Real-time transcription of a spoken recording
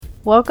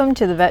Welcome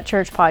to the Vet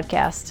Church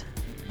Podcast.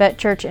 Vet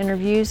Church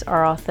interviews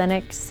are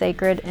authentic,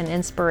 sacred, and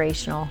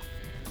inspirational.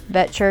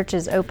 Vet Church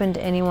is open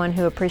to anyone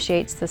who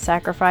appreciates the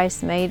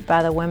sacrifice made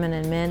by the women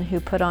and men who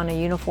put on a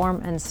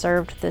uniform and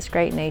served this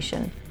great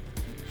nation.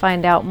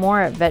 Find out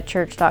more at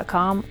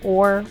vetchurch.com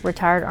or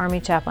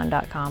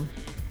retiredarmychaplain.com.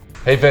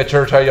 Hey Vet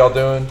Church, how y'all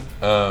doing?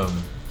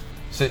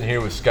 Sitting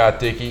here with Scott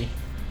Dickey,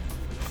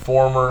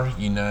 former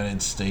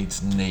United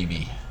States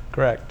Navy.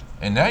 Correct.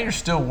 And now you're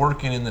still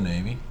working in the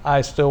Navy.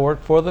 I still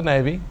work for the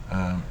Navy.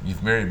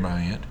 You've married my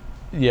aunt.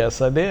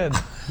 Yes, I did.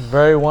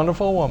 Very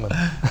wonderful woman.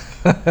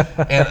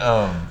 And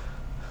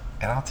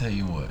I'll tell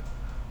you what,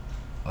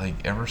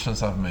 like ever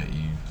since I've met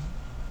you,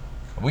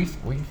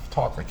 we've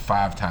talked like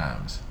 5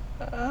 times.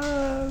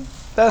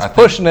 That's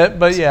pushing it,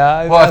 but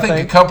yeah. I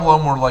think a couple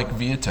of them were like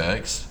via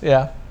text.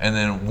 Yeah. And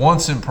then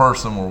once in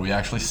person where we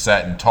actually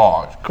sat and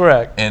talked.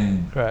 Correct.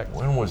 Correct.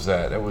 When was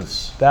that?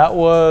 That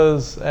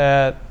was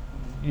at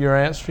your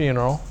aunt's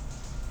funeral.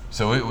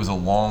 So it was a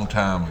long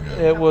time ago.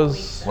 It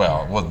was.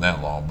 Well, it wasn't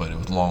that long, but it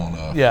was long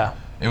enough. Yeah.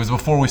 It was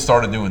before we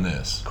started doing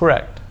this.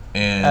 Correct.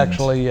 And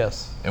actually,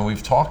 yes. And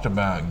we've talked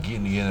about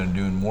getting together and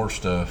doing more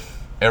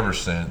stuff ever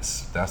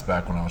since. That's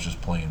back when I was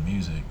just playing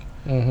music.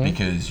 Mm-hmm.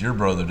 Because your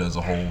brother does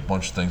a whole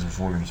bunch of things which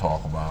we're going to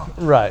talk about.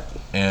 Right.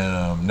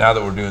 And now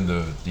that we're doing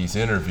these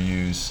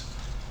interviews,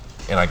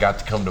 and I got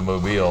to come to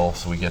Mobile,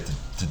 so we get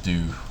to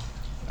do.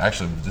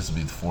 Actually, this will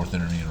be the 4th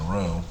interview in a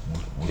row.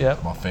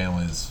 Yep. My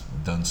family's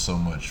done so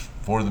much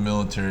for the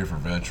military, for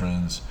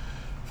veterans,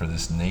 for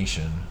this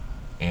nation,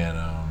 and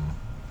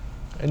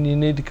you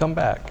need to come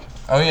back.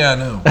 Oh yeah, I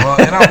know. Well,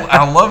 and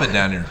I love it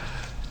down here.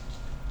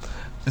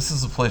 This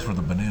is the place where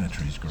the banana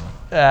trees grow.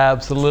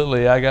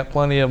 Absolutely, I got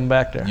plenty of them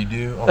back there. You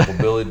do? Uncle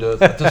Billy does.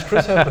 Does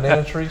Chris have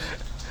banana trees?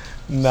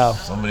 No.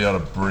 Somebody ought to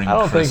bring I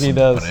don't Chris think he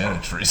some does.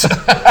 Banana trees.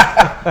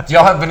 Do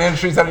y'all have banana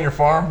trees out on your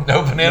farm?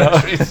 No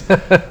banana trees?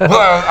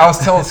 Well, I was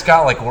telling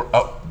Scott, like,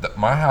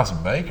 my house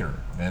in Baker,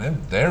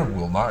 man, there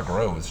will not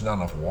grow. It's not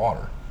enough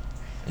water.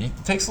 It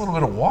takes a little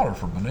bit of water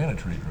for banana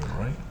tree to grow,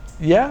 right?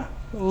 Yeah,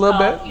 a little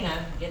bit. You know,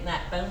 getting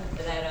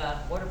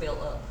that water bill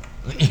up.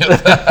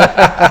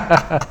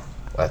 Yeah.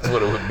 That's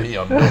what it would be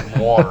on milk and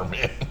water,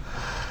 man.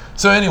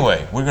 So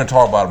anyway, we're going to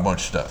talk about a bunch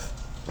of stuff.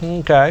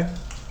 Okay.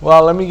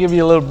 Well, let me give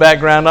you a little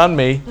background on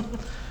me.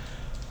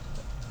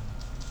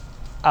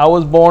 I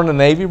was born a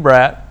Navy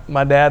brat.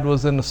 My dad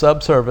was in the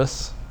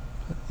subservice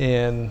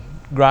in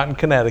Groton,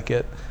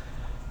 Connecticut.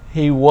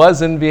 He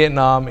was in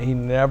Vietnam. He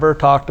never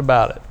talked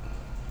about it.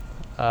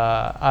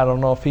 I don't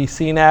know if he's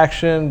seen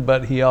action,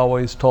 but he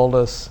always told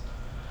us,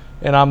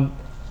 and I'm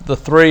the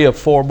 3 of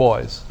 4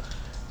 boys,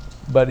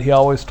 but he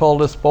always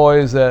told us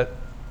boys that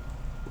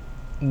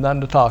nothing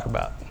to talk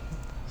about.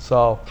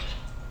 So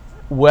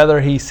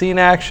whether he's seen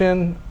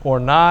action or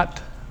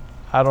not,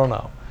 I don't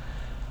know.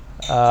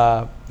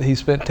 He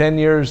spent 10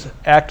 years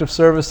active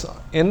service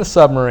in the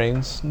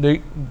submarines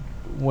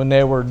when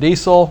they were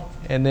diesel,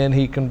 and then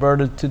he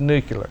converted to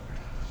nuclear.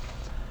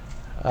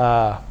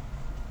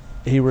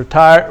 He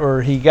retired,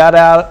 or he got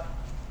out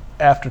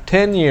after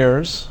 10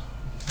 years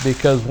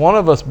because one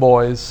of us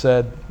boys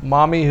said,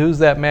 "Mommy, who's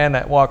that man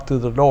that walked through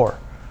the door?"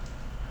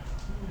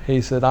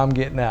 He said, "I'm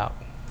getting out."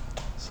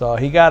 So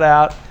he got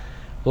out.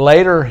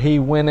 Later, he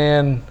went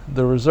in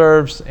the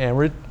reserves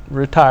and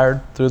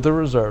retired through the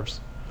reserves.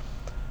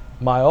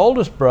 My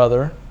oldest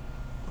brother,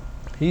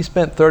 he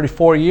spent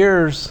 34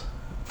 years,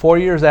 4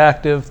 years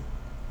active,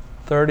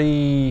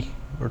 30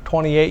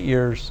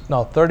 years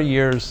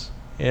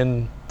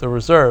in the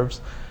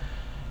reserves.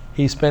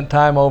 He spent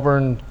time over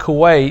in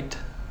Kuwait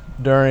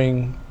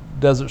during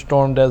Desert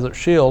Storm, Desert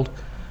Shield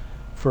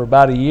for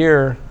about a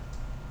year,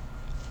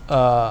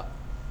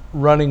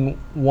 running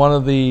one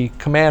of the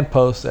command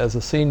posts as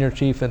a senior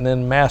chief and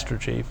then master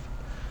chief.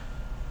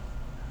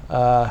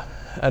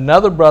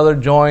 Another brother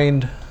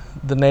joined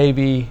the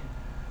Navy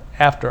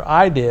after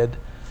I did,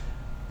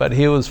 but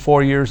he was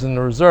 4 years in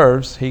the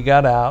reserves. He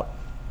got out.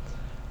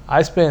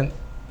 I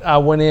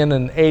went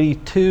in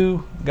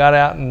 82, got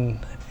out in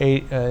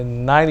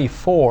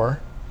 94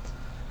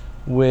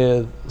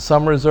 with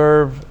some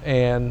reserve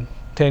and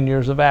 10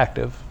 years of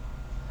active.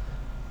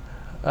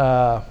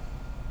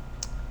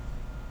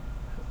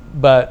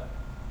 But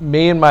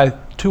me and my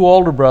 2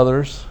 older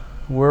brothers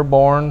were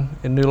born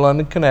in New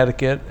London,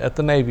 Connecticut at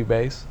the Navy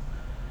base.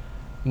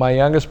 My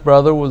youngest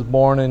brother was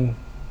born in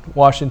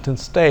Washington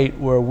State,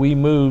 where we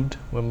moved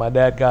when my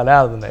dad got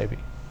out of the Navy.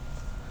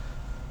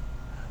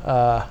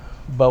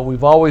 But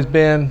we've always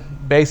been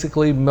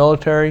basically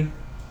military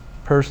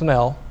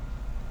personnel,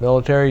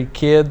 military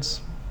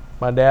kids.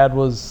 My dad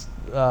was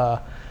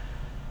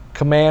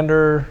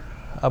commander,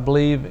 I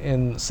believe,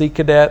 in Sea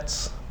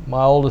Cadets.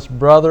 My oldest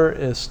brother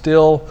is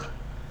still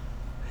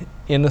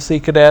in the Sea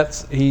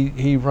Cadets.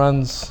 He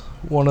runs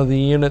one of the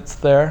units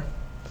there.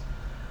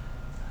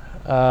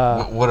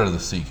 What are the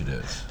Sea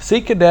Cadets?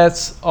 Sea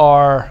Cadets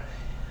are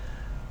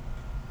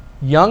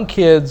young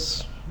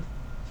kids,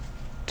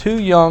 too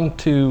young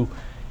to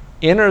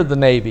enter the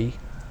Navy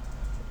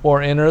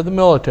or enter the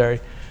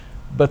military,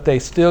 but they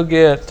still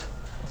get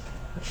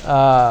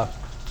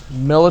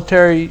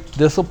military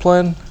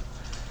discipline.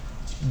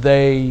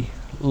 They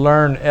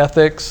learn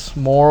ethics,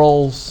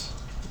 morals,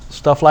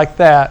 stuff like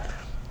that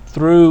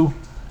through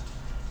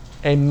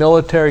a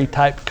military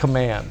type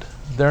command.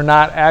 They're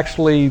not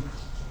actually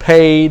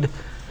paid.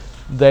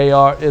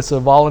 It's a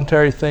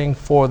voluntary thing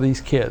for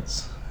these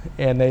kids.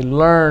 And they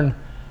learn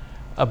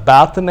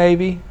about the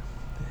Navy.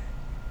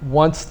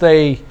 Once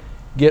they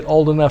get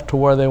old enough to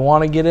where they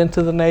want to get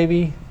into the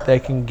Navy, they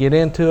can get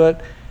into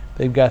it.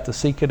 They've got the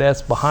Sea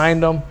Cadets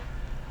behind them.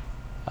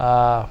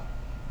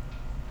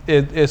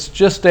 It's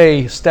just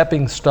a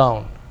stepping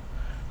stone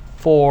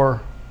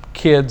for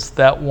kids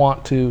that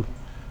want to.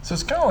 So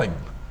it's kind of like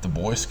the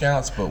Boy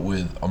Scouts, but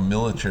with a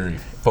military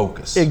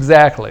focus.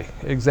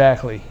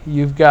 Exactly.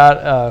 You've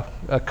got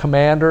a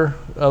commander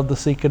of the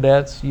Sea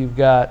Cadets. You've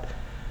got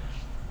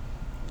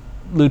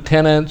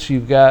lieutenants.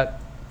 You've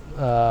got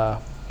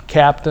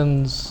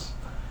captains,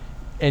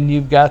 and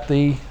you've got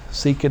the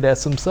Sea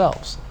Cadets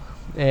themselves.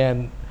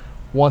 And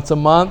once a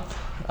month,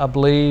 I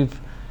believe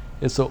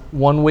it's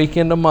 1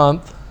 weekend a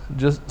month,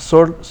 just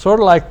sort of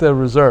like the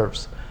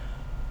reserves.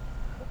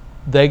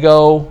 They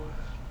go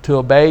to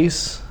a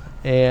base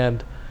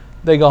and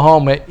they go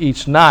home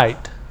each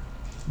night,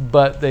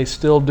 but they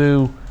still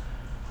do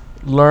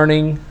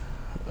learning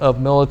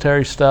of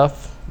military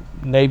stuff,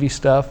 Navy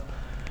stuff,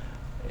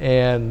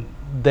 and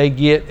they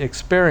get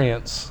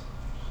experience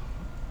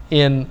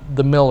in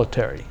the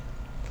military.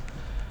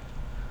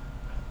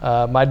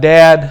 My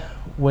dad,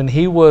 when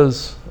he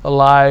was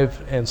alive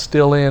and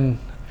still in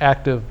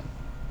active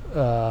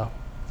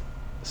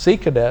Sea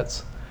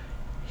Cadets,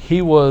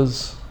 he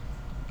was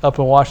up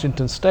in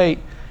Washington State.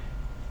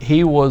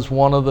 He was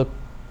one of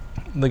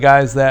the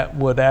guys that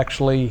would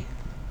actually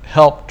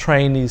help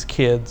train these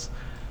kids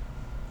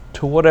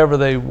to whatever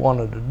they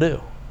wanted to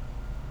do.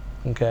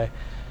 Okay,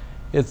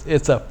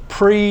 it's a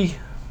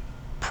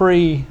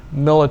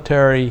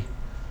pre-military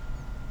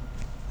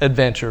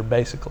adventure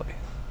basically,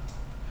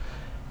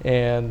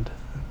 and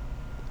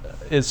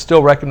it's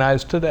still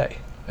recognized today.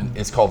 And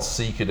it's called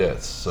Sea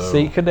Cadets. So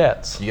Sea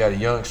Cadets. You got a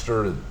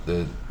youngster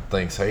that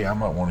thinks, hey, I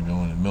might want to go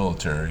into the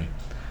military.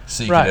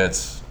 Sea Right.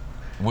 Cadets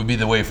would be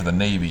the way for the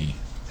Navy.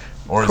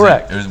 Or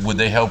Correct. Would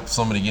they help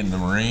somebody get in the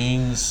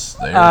Marines,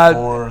 the Air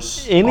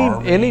Force,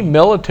 Army? Any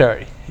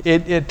military.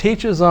 It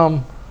teaches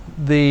them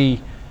the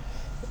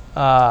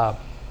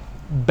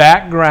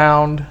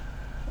background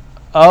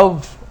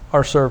of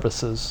our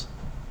services,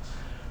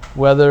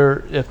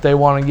 whether if they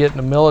want to get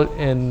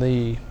in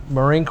the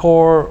Marine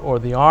Corps or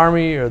the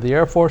Army or the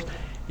Air Force.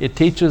 It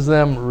teaches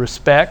them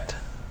respect.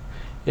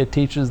 It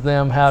teaches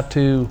them how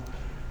to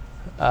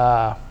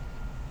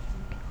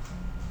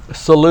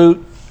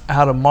salute,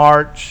 how to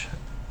march,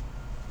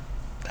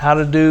 how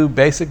to do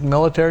basic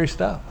military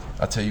stuff.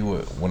 I tell you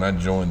what, when I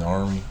joined the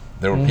Army,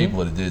 there were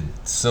people that did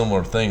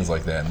similar things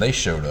like that, and they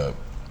showed up.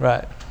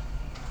 Right.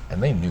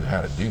 And they knew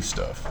how to do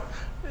stuff.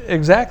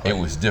 Exactly. It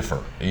was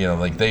different. You know,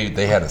 like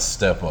they had to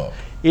step up.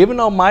 Even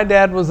though my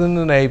dad was in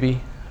the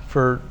Navy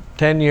for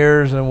 10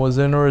 years and was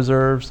in the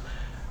reserves,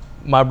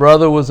 my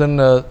brother was in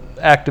the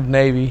active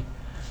Navy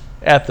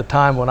at the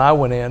time when I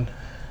went in.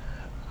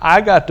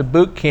 I got to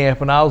boot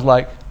camp and I was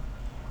like,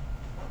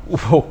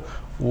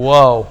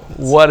 whoa,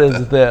 what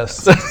is this?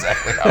 That's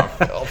exactly how I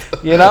felt.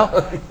 You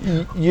know,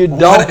 you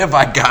don't. What have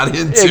I got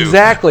into?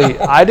 Exactly.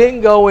 I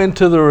didn't go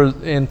into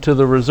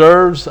the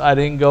reserves. I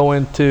didn't go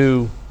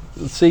into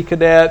the Sea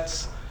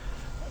Cadets.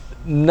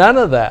 None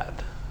of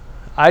that.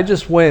 I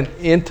just went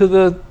into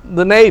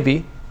the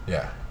Navy.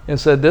 Yeah. And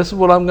said, this is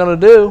what I'm going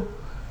to do.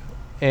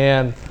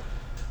 And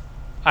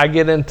I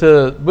get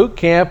into boot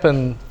camp,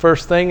 and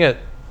first thing at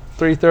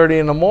 3:30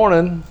 in the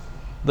morning,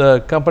 the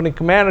company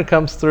commander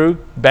comes through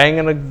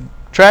banging a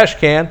trash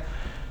can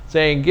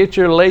saying, get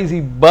your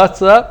lazy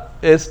butts up,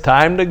 it's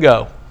time to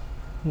go.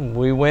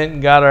 We went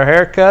and got our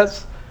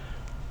haircuts.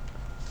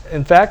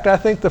 In fact, I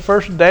think the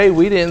first day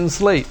we didn't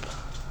sleep.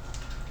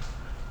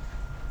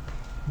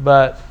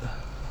 But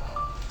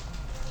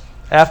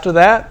after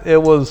that,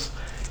 it was,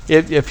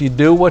 if you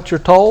do what you're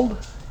told,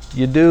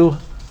 you do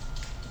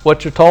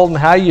what you're told and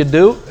how you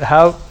do,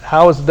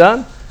 how it's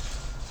done,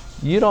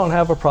 you don't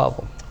have a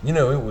problem. You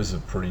know, it was a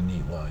pretty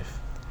neat life.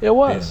 It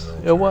was.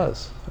 It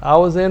was. I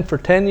was in for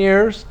 10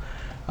 years.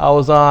 I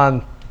was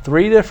on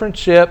 3 different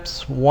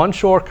ships, 1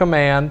 shore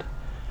command.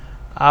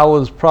 I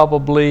was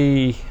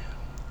probably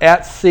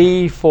at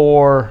sea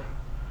for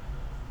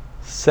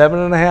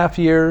 7.5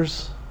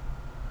 years,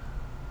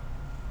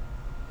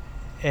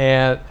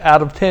 and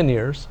out of 10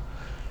 years.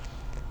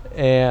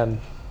 And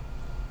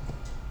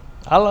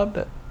I loved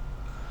it.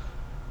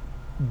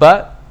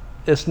 But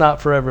it's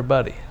not for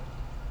everybody.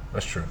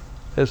 That's true.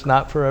 It's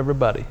not for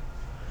everybody.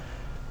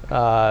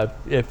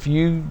 If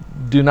you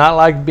do not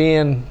like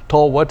being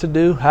told what to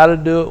do, how to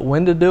do it,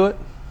 when to do it,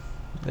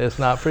 it's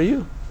not for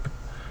you.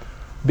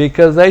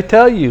 Because they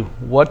tell you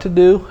what to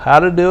do, how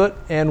to do it,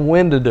 and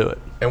when to do it.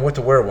 And what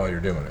to wear while you're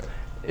doing it.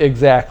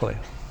 Exactly.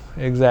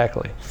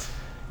 Exactly.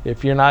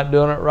 If you're not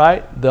doing it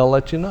right, they'll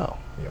let you know.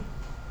 Yep.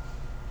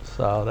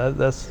 So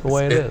that's the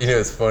way it is. You know,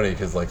 it's funny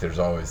because like there's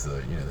always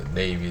the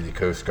Navy, the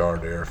Coast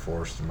Guard, the Air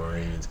Force, the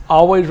Marines.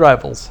 Always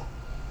rivals.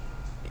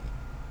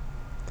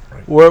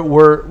 Right.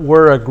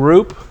 We're a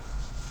group,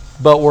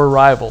 but we're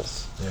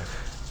rivals. Yeah.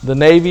 The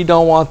Navy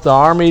don't want the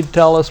Army to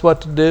tell us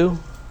what to do.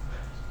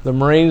 The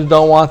Marines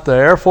don't want the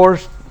Air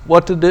Force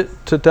to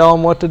tell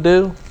them what to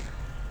do.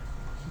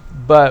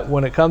 But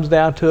when it comes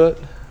down to it,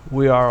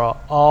 we are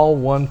all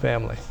one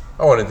family.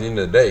 Oh, and at the end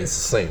of the day, it's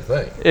the same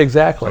thing.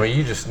 Exactly. I mean,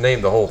 you just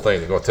name the whole thing.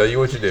 They're going to tell you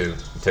what you do,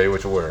 tell you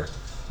what you wear.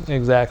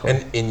 Exactly.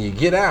 And you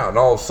get out, and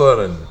all of a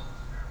sudden,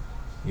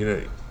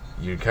 you're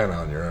kind of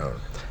on your own.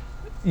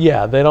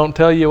 Yeah, they don't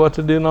tell you what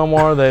to do no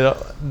more. They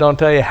don't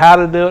tell you how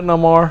to do it no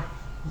more.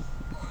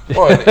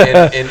 Well,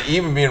 and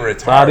even being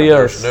retired,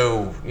 there's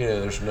no.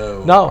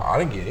 No. I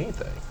didn't get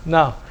anything.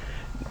 No.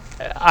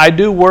 I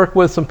do work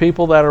with some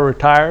people that are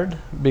retired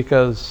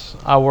because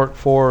I work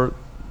for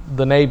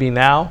the Navy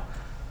now,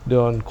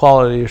 doing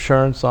quality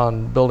assurance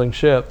on building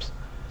ships.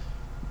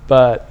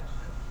 But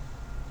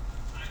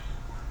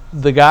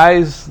the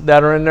guys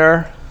that are in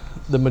there,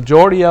 the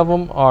majority of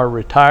them are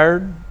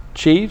retired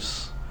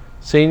chiefs,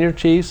 senior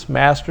chiefs,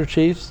 master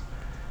chiefs.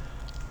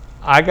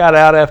 I got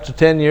out after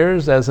 10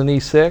 years as an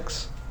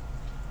E6,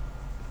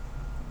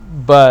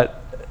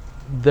 but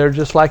they're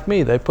just like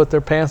me. They put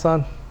their pants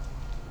on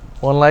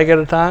one leg at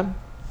a time.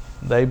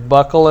 They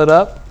buckle it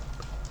up.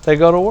 They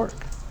go to work.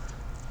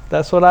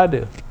 That's what I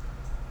do.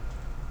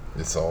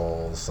 It's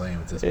all the same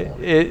at this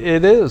point.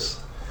 It is.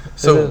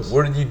 So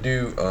what did you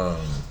do?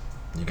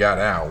 You got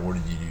out. What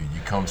did you do?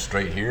 You come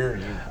straight here?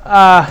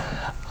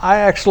 I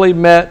actually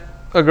met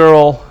a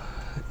girl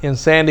in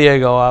San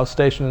Diego. I was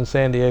stationed in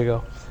San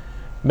Diego.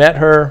 Met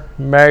her,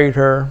 married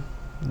her,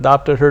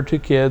 adopted her 2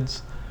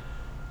 kids.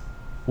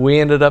 We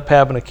ended up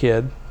having a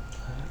kid.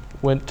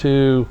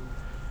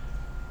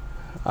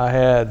 I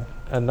had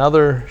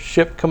another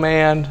ship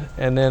command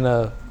and then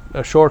a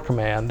shore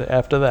command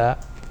after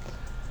that.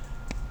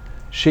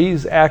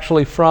 She's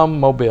actually from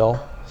Mobile,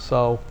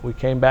 so we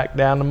came back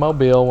down to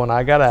Mobile when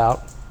I got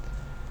out.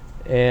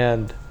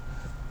 And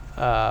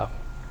I've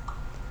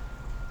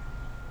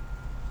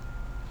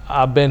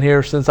been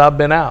here since I've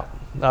been out.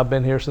 I've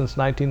been here since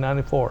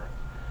 1994.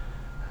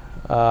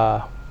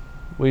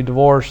 We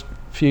divorced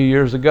a few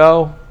years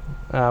ago.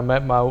 I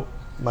met my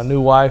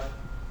new wife,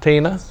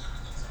 Tina,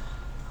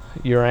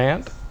 your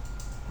aunt,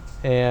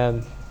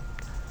 and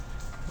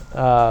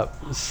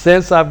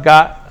since I've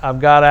got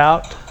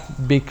out,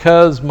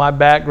 because my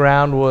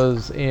background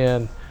was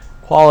in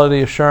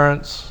quality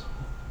assurance,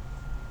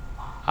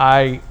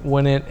 I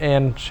went in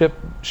and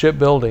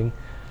shipbuilding.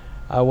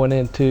 I went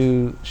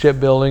into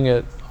shipbuilding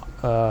at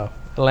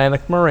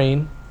Atlantic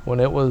Marine when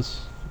it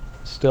was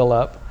still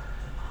up.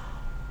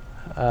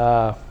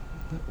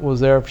 Was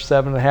there for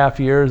 7.5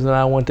 years, and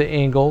I went to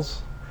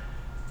Ingalls.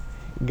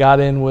 Got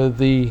in with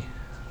the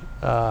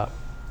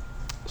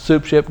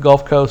soup ship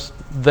Gulf Coast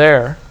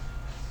there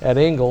at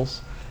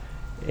Ingalls,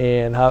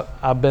 and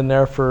I've been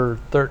there for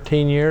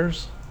 13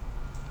 years.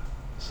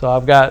 So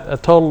I've got a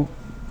total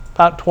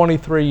about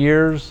 23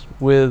 years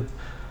with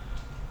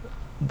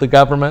the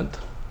government.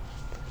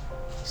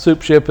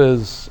 Soup ship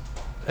is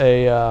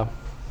a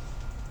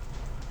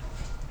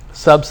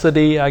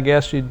subsidy, I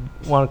guess you'd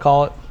want to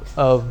call it,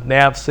 of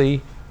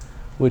NAVSEA,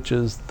 which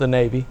is the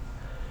Navy.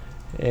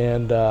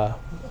 And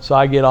so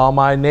I get all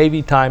my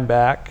Navy time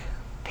back,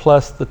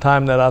 plus the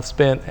time that I've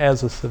spent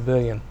as a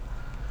civilian.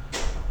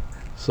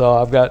 So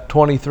I've got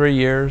 23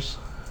 years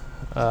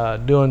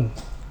doing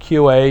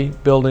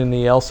QA, building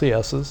the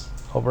LCSs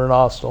over in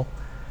Austell.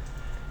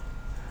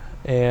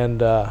 And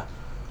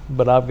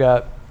but I've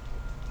got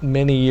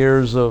many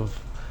years of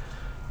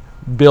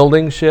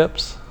building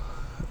ships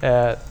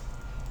at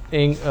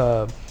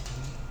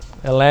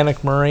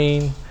Atlantic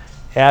Marine,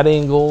 at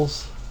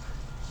Ingalls,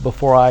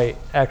 before I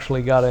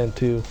actually got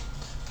into.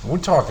 We're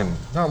talking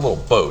not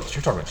little boats.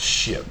 You're talking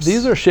ships.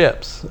 These are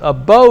ships. A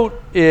boat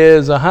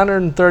is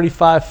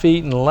 135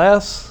 feet and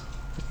less.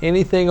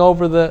 Anything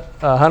over the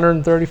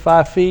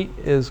 135 feet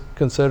is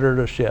considered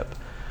a ship.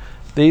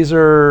 These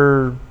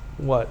are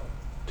what,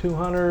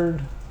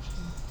 200,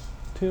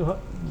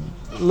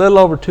 little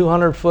over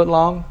 200 foot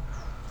long.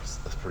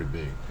 That's pretty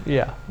big.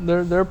 Yeah,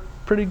 they're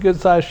pretty good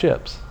sized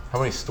ships. How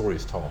many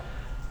stories tall?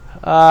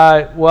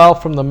 Well,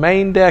 from the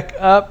main deck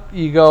up,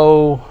 you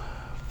go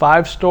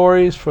 5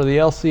 stories for the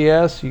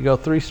LCS, you go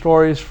 3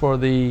 stories for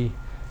the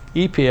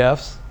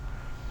EPFs,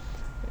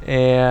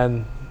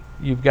 and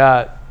you've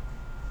got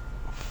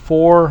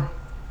 4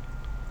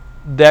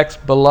 decks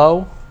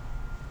below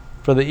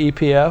for the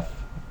EPF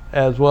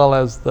as well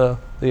as the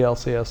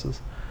LCSs.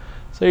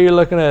 So you're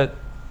looking at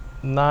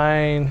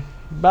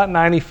about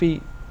 90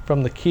 feet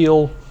from the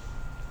keel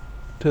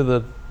to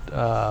the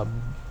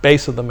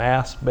base of the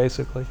mast,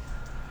 basically.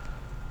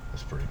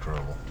 That's pretty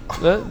incredible.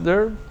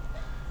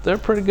 They're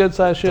pretty good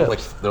sized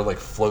ships. They're like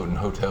floating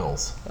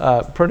hotels.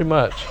 Pretty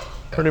much.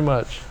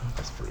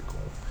 That's pretty cool.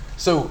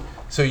 So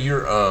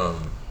you're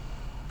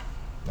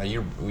now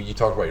you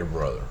talk about your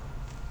brother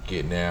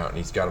getting out, and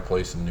he's got a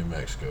place in New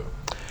Mexico.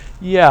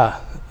 Yeah,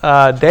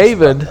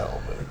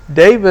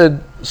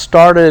 David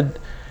started.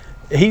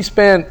 He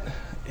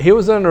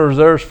was in the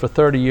reserves for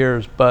 30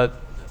 years, but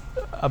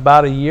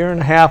about a year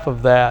and a half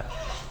of that,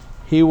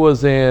 he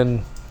was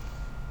in,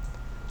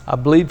 I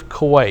believe,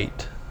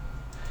 Kuwait.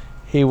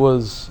 He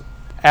was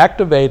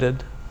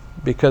activated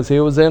because he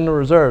was in the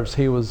reserves.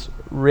 He was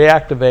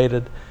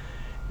reactivated,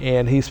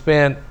 and he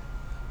spent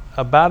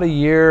about a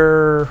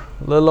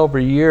little over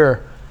a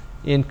year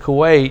in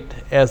Kuwait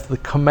as the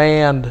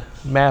command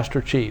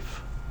master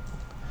chief.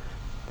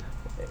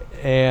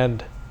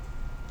 And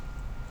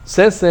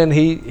since then,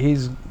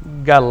 he's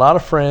got a lot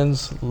of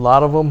friends, a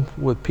lot of them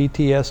with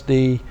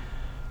PTSD,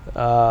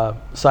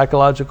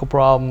 psychological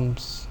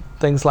problems,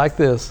 things like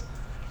this,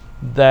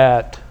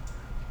 that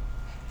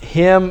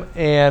him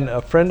and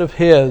a friend of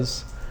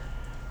his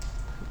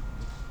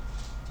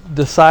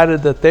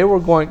decided that they were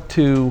going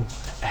to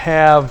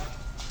have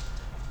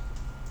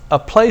a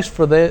place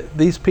for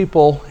these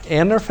people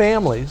and their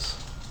families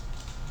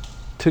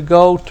to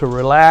go to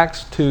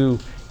relax, to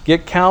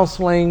get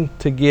counseling,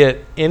 to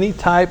get any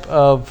type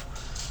of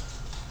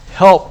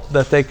help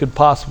that they could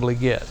possibly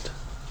get.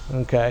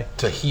 Okay.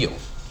 To heal.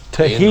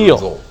 To The end heal.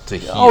 result, to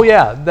heal. Oh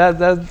yeah,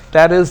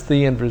 that is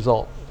the end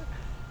result.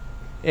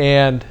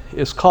 And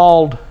it's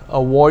called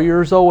a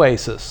Warrior's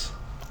Oasis.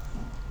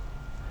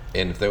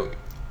 And if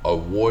a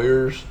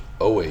warrior's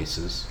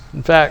oasis.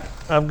 In fact,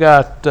 I've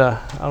got, I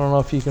don't know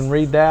if you can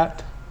read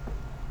that.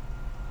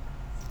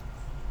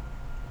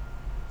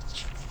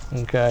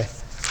 Okay.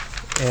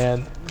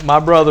 And my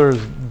brother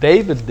is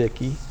David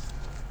Dickey,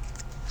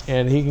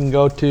 and he can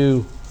go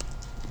to,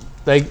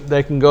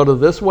 they can go to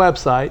this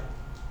website.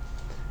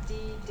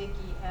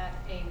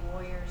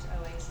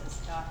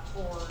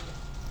 ddickey@awarriorsoasis.org.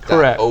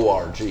 Correct.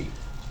 .org.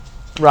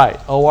 Right,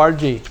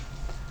 O-R-G.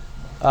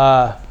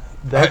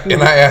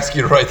 And I ask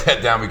you to write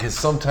that down because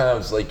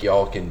sometimes, like,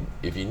 y'all can,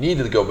 if you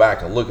needed to go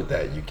back and look at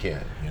that, you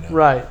can. You know?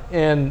 Right,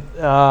 and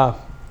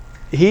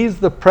he's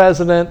the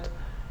president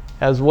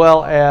as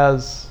well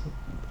as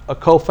a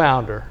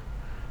co-founder.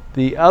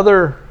 The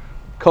other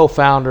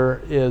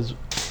co-founder is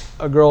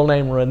a girl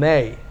named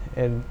Renee,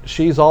 and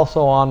she's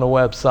also on the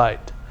website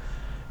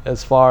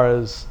as far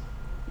as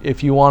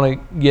if you want to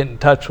get in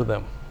touch with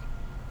them.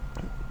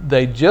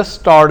 They just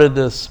started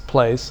this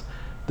place.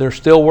 They're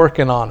still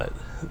working on it.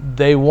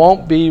 They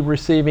won't be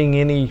receiving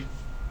any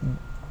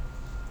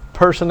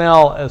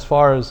personnel as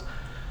far as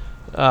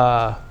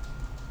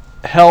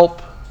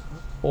help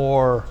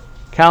or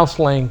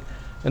counseling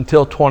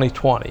until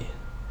 2020.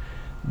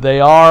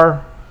 They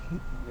are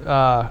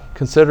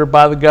considered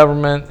by the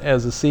government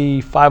as a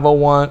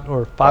C501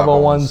 or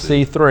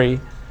 501c3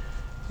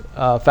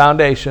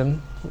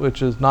 foundation,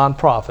 which is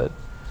nonprofit,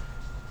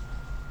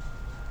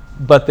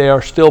 but they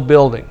are still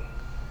building.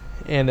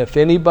 And if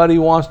anybody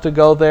wants to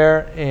go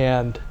there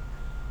and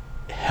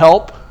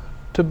help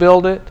to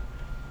build it,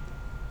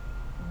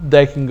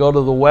 they can go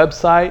to the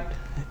website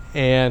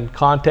and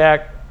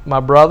contact my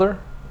brother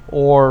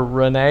or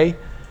Renee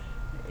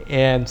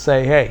and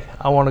say, hey,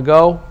 I want to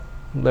go,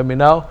 let me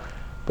know.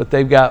 But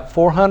they've got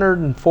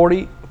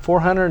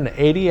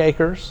 480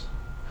 acres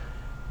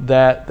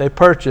that they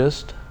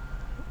purchased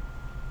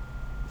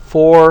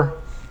for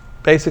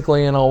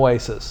basically an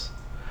oasis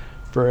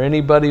for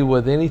anybody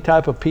with any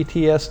type of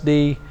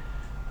PTSD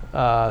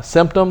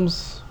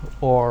symptoms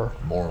or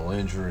moral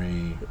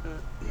injury,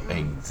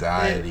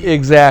 anxiety,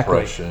 exactly.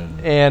 depression.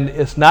 And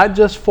it's not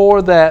just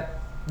for the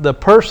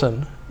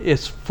person,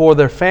 it's for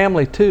their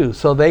family too,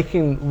 so they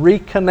can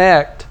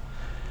reconnect,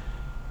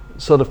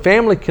 so the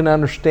family can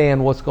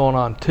understand what's going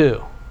on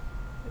too.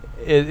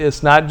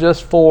 It's not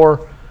just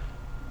for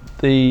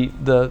the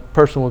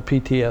person with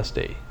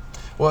PTSD.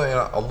 Well, and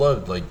I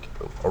loved, like,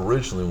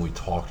 originally when we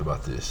talked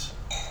about this,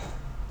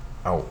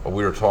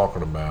 we were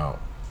talking about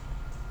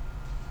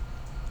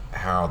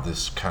how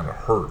this kind of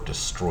hurt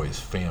destroys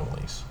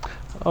families.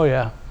 Oh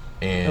yeah,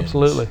 And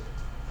absolutely.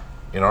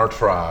 in our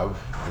tribe,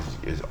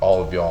 as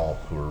all of y'all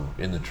who are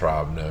in the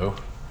tribe know,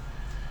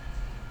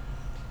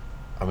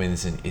 I mean,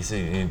 it's an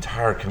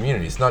entire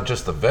community. It's not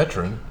just the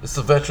veteran. It's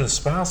the veteran's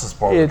spouse is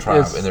part of the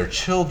tribe, and their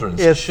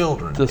children's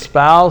children. The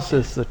spouse,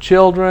 it's the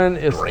children,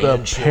 it's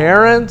the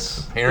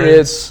parents.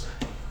 It's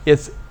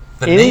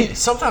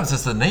sometimes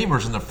it's the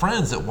neighbors and the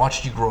friends that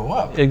watched you grow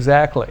up.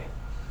 Exactly.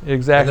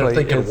 And they're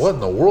thinking, what in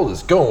the world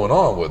is going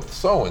on with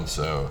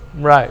so-and-so?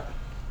 Right.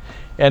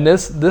 And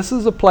this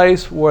is a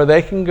place where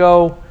they can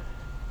go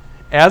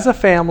as a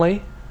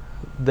family.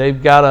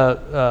 They've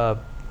got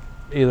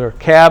either a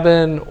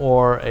cabin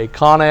or a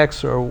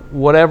Connex or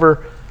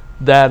whatever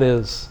that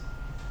is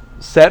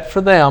set for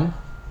them,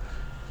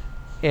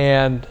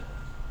 and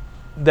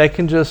they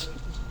can do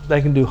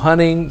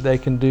hunting, they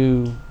can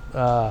do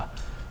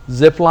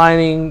zip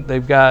lining.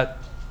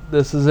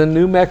 This is in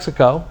New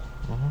Mexico.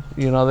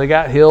 You know, they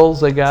got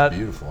hills, they got. It's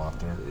beautiful out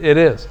there. It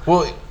is.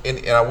 Well,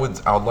 and I would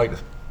like to,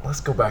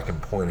 let's go back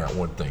and point out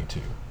one thing too.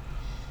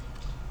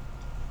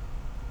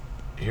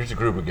 Here's a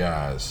group of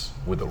guys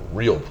with a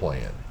real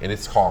plan, and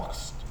it's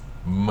cost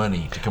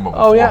money to come up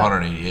with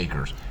 480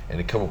 acres, and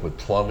to come up with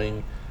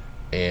plumbing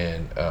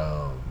and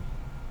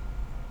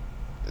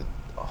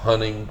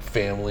hunting,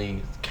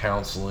 family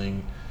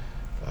counseling.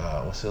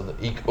 What's the other?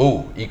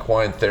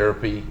 Equine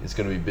therapy is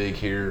going to be big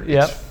here.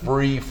 Yep. It's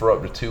free for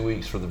up to 2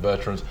 weeks for the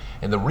veterans.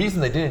 And the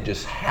reason they didn't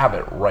just have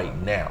it right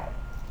now,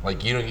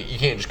 like you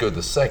can't just go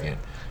the second,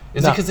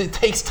 is because it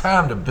takes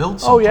time to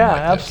build something. Oh yeah, like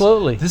this.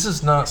 absolutely. This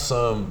is not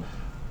some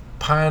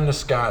pie in the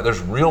sky. There's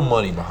real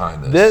money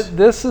behind this.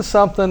 This is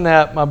something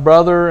that my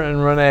brother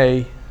and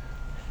Renee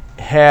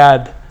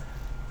had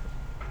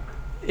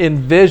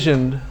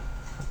envisioned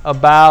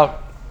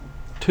about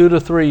 2 to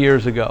 3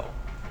 years ago.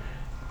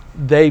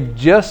 They've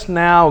just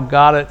now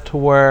got it to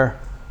where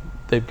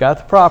they've got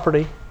the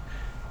property,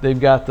 they've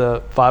got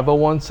the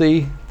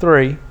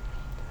 501c3,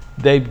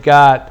 they've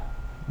got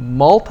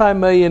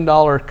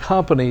multi-million-dollar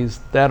companies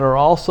that are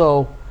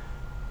also,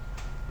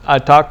 I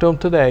talked to them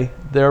today,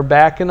 they're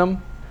backing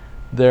them,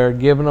 they're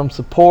giving them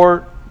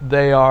support,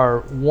 they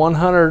are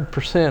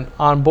 100%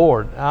 on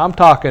board. I'm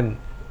talking,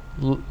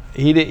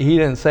 he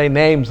didn't say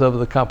names of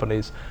the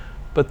companies,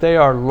 but they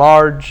are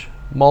large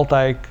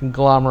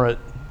multi-conglomerate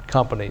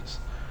companies.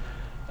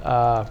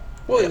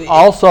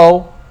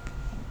 Also,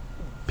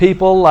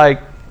 people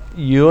like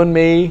you and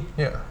me,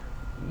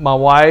 my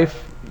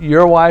wife,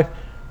 your wife,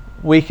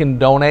 we can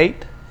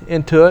donate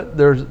into it.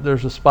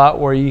 There's a spot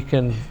where you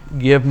can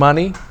give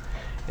money,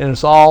 and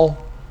it's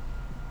all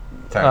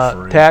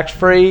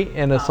tax-free,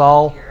 and it's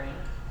all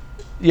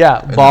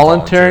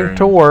volunteering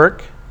to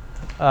work.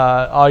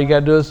 All you got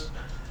to do is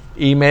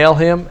email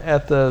him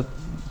at the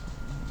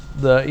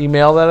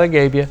email that I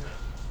gave you,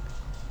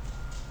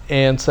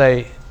 and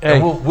say,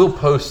 hey. And we'll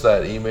post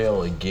that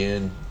email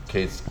again.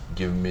 Kate's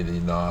giving me the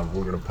nod.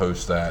 We're going to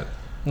post that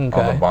on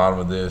the bottom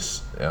of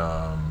this.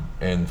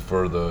 And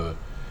for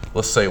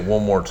let's say it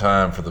one more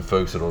time for the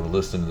folks that are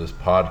listening to this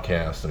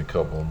podcast in a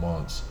couple of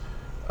months.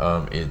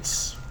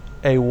 It's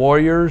a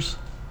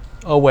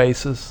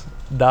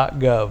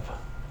warriorsoasis.gov.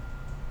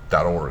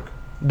 .org.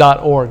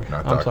 .org.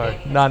 Not I'm .gov. sorry.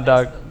 Not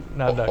 .gov.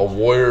 A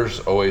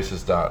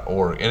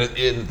warriorsoasis.org.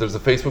 And there's a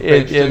Facebook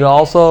page too? It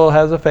also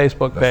has a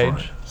Facebook page.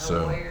 Right.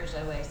 So, Warriors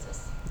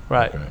Oasis.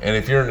 Right. Okay. And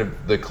if you're in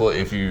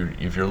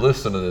if you're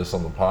listening to this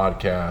on the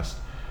podcast,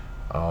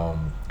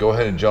 go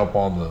ahead and jump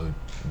on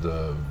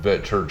the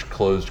Vet Church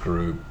closed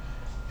group,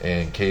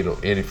 and Kate will,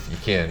 and if you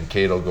can,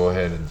 Kate will go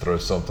ahead and throw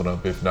something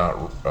up. If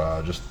not,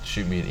 just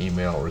shoot me an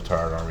email,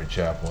 retired Army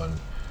chaplain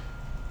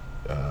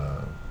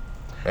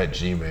at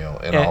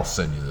Gmail, and I'll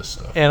send you this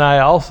stuff. And I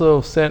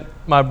also sent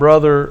my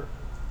brother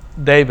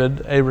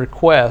David a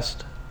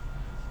request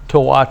to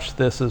watch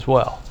this as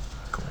well.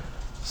 Cool.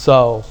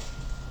 So,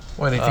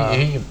 well, if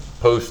he can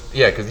post,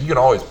 because you can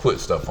always put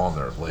stuff on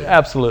there later.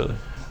 Absolutely.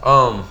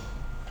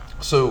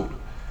 So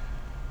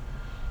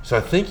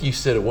I think you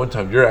said at one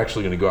time you're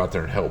actually going to go out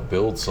there and help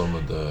build some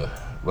of the,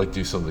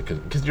 do some of the,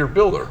 because you're a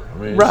builder. I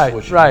mean, right.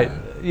 Do.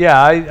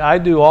 Yeah, I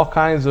do all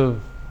kinds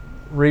of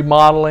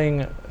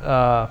remodeling.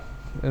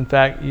 In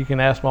fact, you can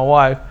ask my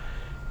wife,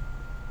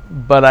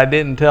 but I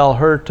didn't tell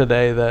her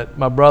today that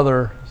my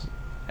brother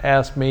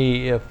asked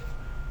me if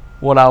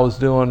what I was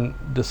doing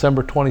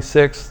December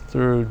 26th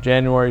through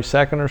January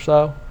 2nd or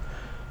so,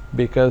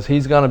 because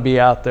he's going to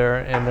be out there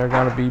and they're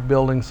going to be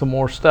building some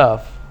more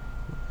stuff.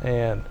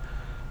 And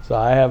so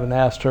I haven't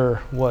asked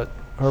her what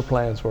her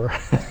plans were.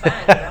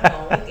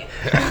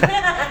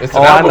 It's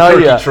an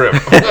Albuquerque trip.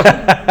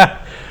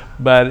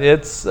 But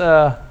it's...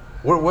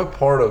 what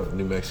part of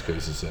New Mexico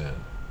is this in?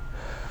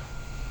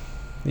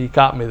 You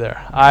caught me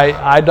there.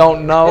 I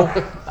don't know.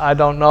 I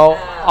don't know.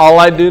 All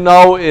I do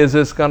know is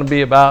it's going to be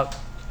about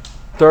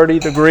 30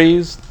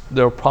 degrees.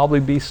 There'll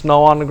probably be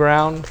snow on the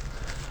ground.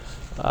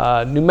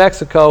 New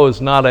Mexico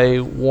is not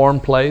a warm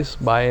place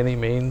by any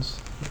means,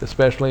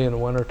 especially in the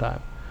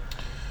wintertime.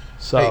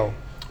 So, hey,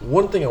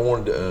 one thing I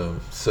wanted to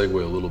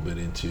segue a little bit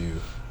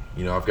into,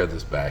 I've got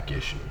this back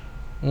issue.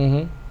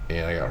 Mm-hmm.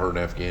 And I got hurt in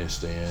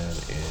Afghanistan.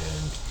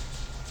 And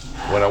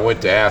when I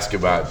went to ask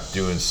about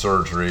doing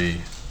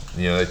surgery,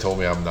 they told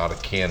me I'm not a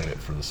candidate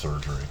for the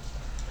surgery.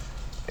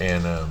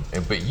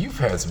 But you've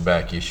had some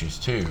back issues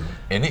too,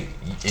 and it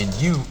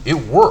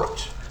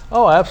worked.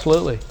 Oh,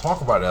 absolutely.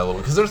 Talk about that a little,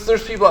 because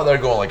there's people out there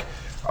going like,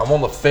 I'm on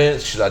the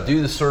fence. Should I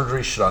do the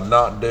surgery? Should I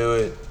not do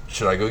it?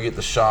 Should I go get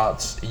the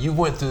shots? You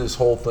went through this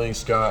whole thing,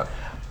 Scott.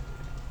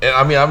 And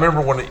I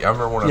remember when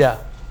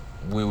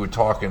we were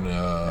talking.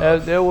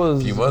 It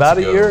was a few months about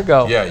ago. a year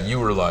ago. Yeah, you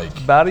were like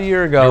about a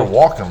year ago. You were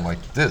walking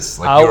like this,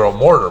 like you were a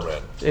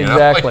mortarman.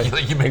 Exactly.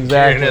 Like you've been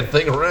carrying that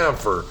thing around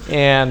for.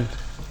 And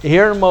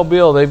here in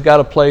Mobile, they've got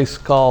a place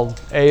called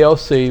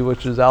AOC,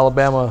 which is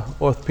Alabama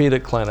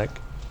Orthopedic Clinic.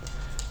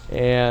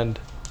 And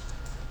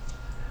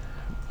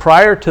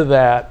prior to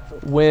that,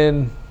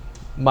 when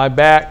my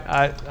back,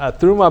 I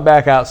threw my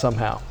back out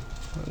somehow,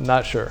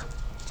 not sure.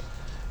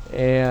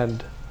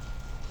 And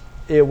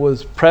it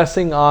was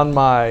pressing on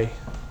my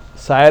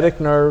sciatic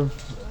nerve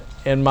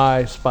and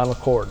my spinal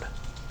cord.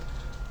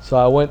 So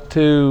I went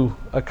to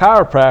a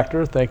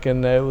chiropractor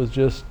thinking that it was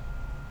just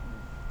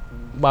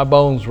my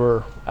bones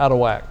were out of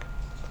whack.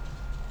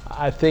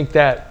 I think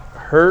that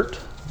hurt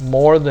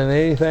more than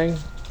anything.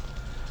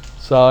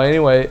 So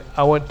anyway,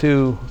 I went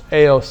to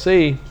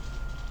AOC,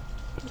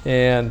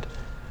 and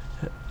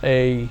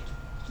a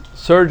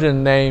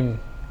surgeon named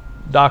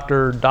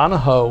Dr.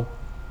 Donahoe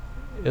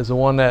is the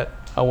one that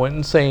I went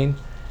and seen.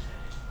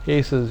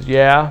 He says,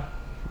 yeah,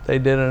 they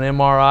did an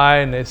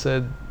MRI and they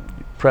said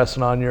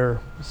pressing on your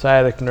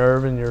sciatic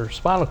nerve and your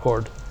spinal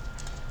cord.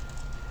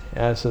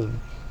 And I said,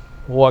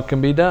 what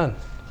can be done?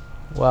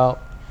 Well,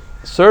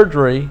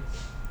 surgery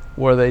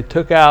where they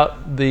took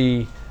out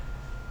the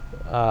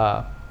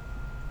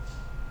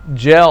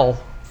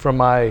gel from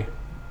my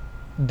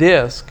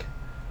disc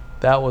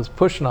that was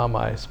pushing on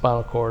my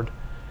spinal cord.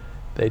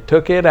 They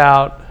took it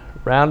out,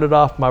 rounded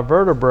off my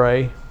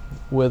vertebrae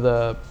with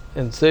a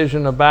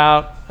incision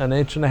about 1.5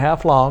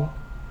 inches long.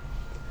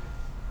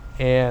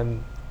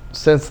 And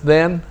since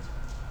then,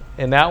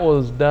 and that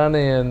was done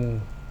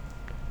in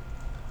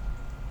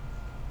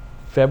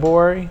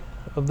February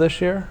of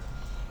this year.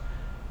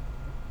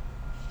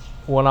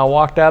 When I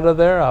walked out of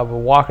there, I was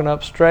walking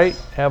up straight,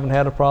 haven't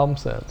had a problem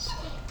since.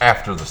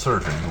 After the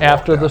surgery?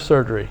 After the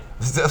surgery.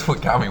 That's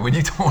what got me when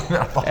you told me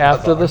that.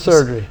 After the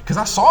surgery. Because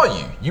I saw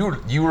you.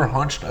 You were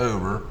hunched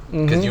over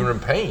because you were in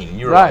pain. And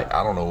you were Right. like,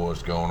 I don't know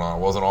what's going on. I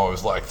wasn't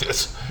always like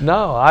this.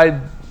 No,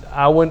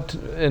 I went,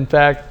 in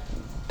fact,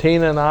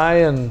 Tina and I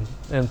and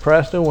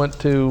Preston went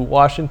to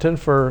Washington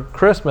for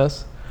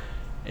Christmas,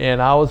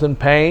 and I was in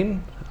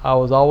pain. I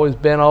was always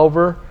bent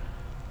over.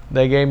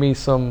 They gave me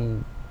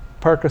some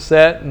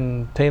Percocet,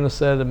 and Tina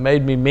said it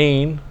made me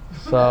mean.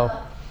 So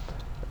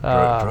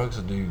Drugs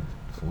will do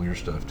weird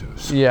stuff to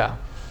us. yeah.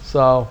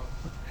 So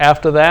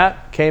after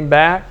that, came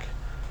back,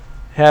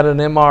 had an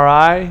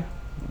MRI.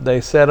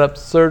 They set up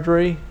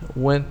surgery,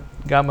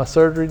 got my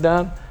surgery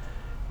done,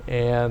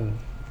 and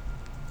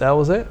that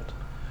was it.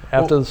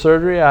 After the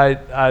surgery,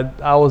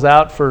 I was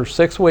out for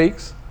 6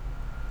 weeks,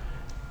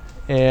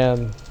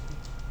 but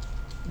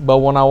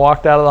when I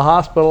walked out of the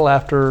hospital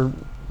after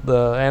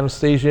the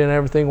anesthesia and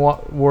everything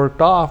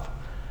worked off,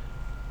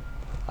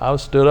 I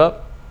stood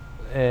up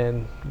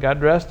and got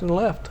dressed and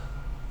left.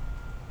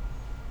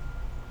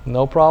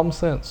 No problem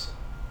since.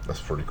 That's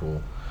pretty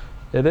cool.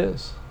 It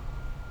is.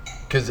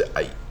 Because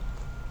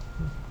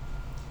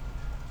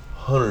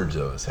hundreds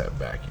of us have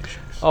back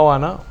issues. Oh, I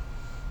know.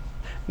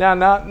 Now,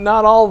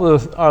 not all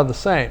are the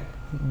same.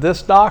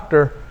 This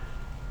doctor,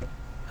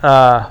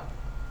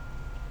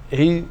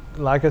 he,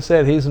 like I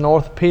said, he's an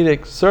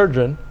orthopedic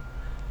surgeon,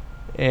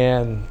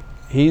 and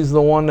he's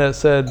the one that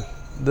said,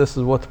 this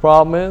is what the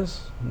problem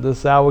is, this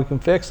is how we can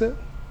fix it.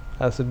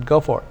 I said, go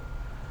for it.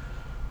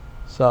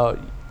 So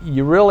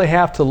you really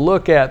have to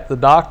look at the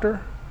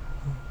doctor,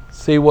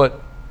 see what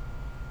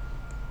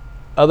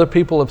other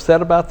people have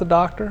said about the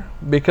doctor,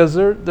 because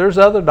there's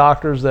other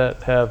doctors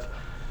that have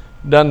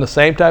done the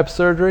same type of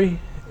surgery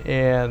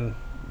and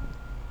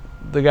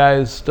the guy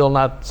is still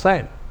not the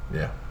same.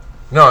 Yeah.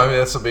 No, I mean,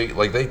 that's a big,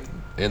 like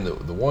and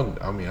the one,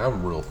 I mean,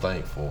 I'm real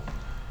thankful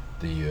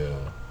the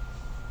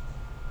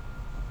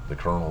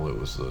colonel that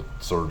was the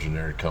surgeon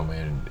there to come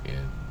in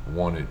and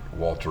one at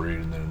Walter Reed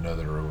and then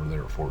another over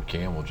there at Fort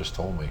Campbell just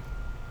told me,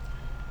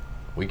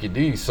 we could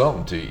do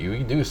something to you. We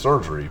can do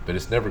surgery, but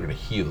it's never going to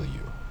heal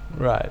you.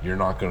 Right. You're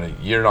not going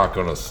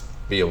to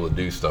be able to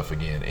do stuff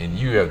again. And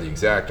you have the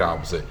exact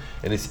opposite.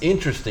 And it's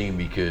interesting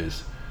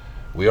because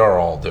we are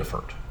all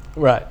different.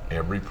 Right.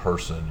 Every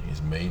person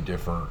is made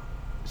different.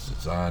 It's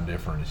designed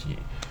different.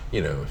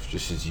 It's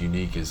just as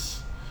unique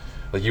as,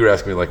 like you were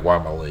asking me, like, why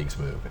my legs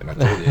move. And I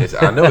told you,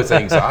 I know it's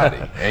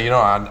anxiety. And,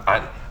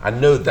 I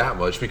know that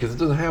much because it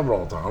doesn't happen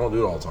all the time. I don't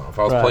do it all the time. If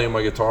I was playing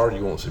my guitar,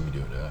 you won't see me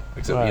doing that.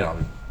 Except,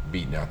 I'm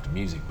beating out the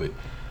music. But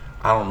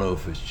I don't know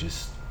if it's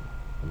just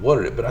what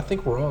it is. But I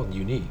think we're all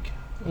unique.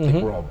 I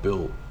think we're all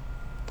built.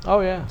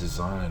 Oh, yeah.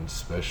 Designed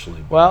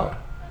especially. Well,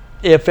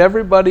 if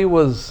everybody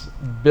was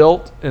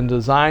built and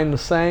designed the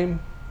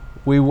same,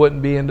 we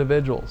wouldn't be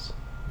individuals.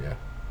 Yeah.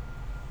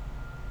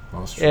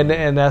 Well, that's true.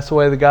 And that's the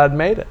way that God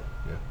made it.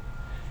 Yeah.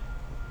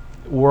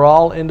 We're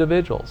all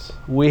individuals.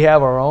 We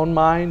have our own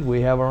mind.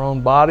 We have our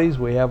own bodies.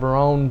 We have our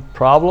own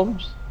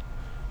problems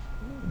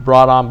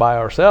brought on by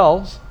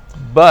ourselves.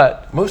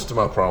 But most of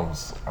my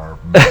problems are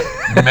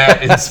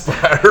Matt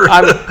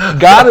inspired.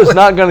 God is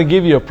not going to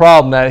give you a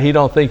problem that He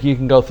don't think you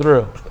can go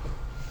through.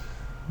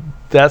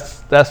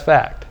 That's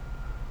fact.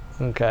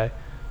 Okay,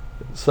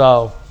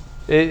 so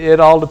it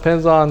all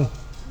depends on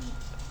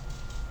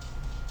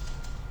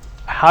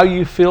how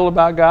you feel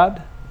about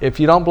God. If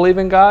you don't believe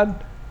in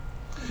God,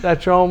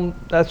 that's your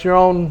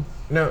own.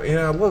 No,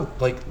 I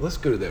love, like, let's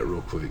go to that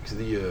real quick.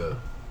 The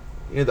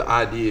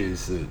idea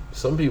is that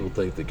some people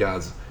think that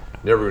God's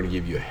never going to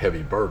give you a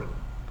heavy burden,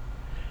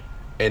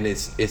 and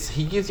it's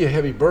He gives you a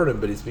heavy burden,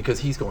 but it's because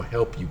He's going to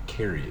help you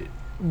carry it.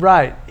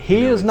 Right.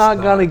 He is not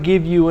going to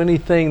give you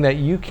anything that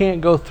you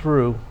can't go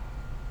through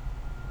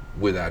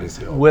without His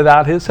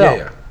help.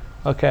 Yeah.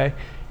 Okay.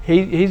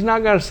 He's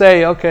not going to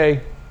say,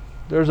 okay,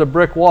 there's a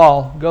brick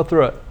wall, go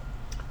through it.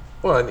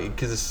 Well,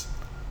 because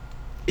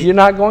you're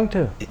not going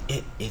to.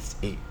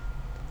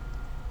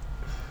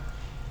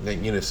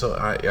 So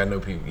I know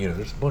people.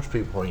 There's a bunch of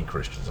people who ain't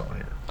Christians on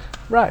here.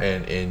 Right.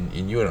 And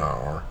you and I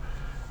are,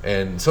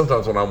 And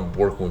sometimes when I'm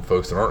working with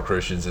folks that aren't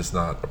Christians, it's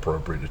not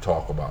appropriate to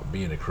talk about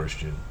being a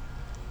Christian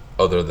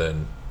other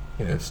than,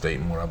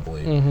 stating what I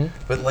believe. Mm-hmm.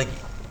 But like,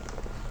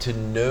 to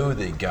know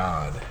that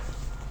God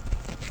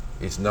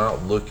is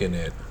not looking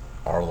at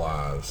our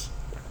lives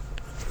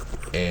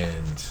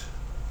and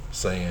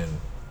saying,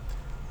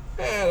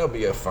 it'll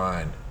be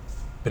fine.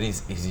 But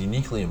he's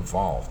uniquely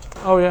involved.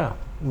 Oh, yeah.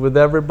 With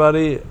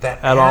everybody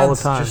That at all the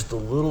adds time. just a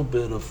little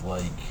bit of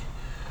like,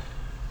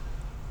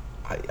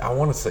 I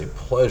want to say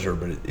pleasure,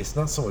 but it's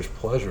not so much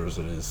pleasure as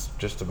it is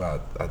just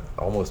about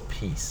almost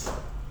peace,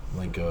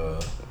 like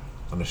an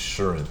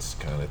assurance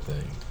kind of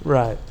thing.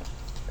 Right.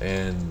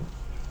 And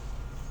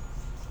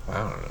I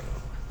don't know.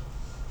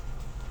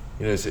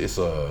 It's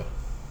we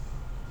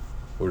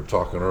were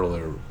talking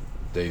earlier,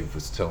 Dave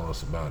was telling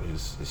us about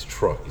his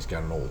truck. He's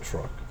got an old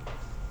truck,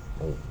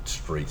 old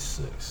straight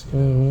six,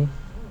 Mm-hmm.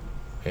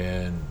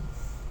 And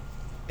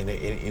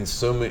in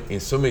so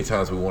many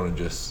times we want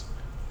to just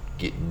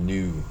get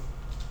new.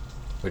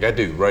 Like I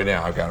do right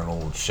now. I've got an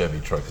old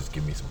Chevy truck that's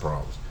giving me some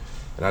problems,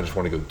 and I just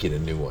want to go get a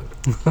new one.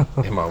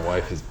 And my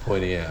wife is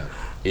pointing out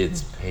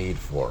it's paid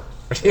for.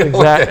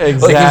 Exactly.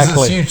 Like it's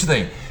this huge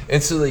thing,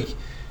 and so like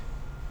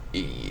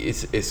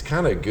it's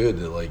kind of good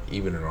that like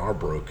even in our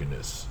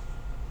brokenness,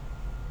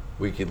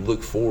 we could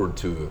look forward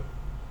to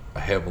a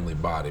heavenly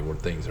body where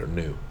things are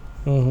new.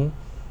 Mm-hmm.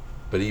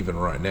 But even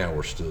right now,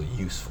 we're still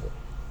useful.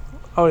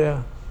 Oh,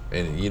 yeah.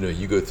 And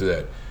you go through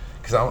that,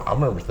 because I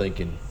remember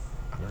thinking.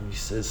 I remember you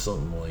said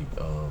something like,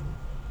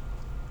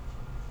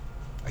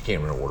 I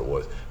can't remember what it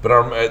was,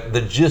 but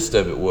the gist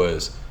of it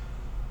was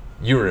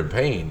you were in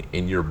pain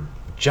and your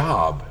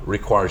job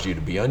requires you to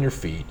be on your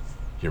feet,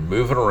 you're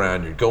moving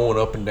around, you're going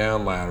up and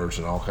down ladders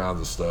and all kinds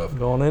of stuff.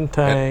 Going in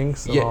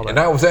tanks and all that. And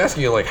I was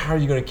asking you, like, how are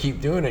you going to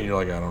keep doing it? And you're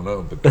like, I don't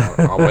know, but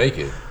I'll make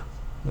it.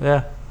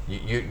 Yeah.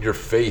 Your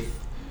faith.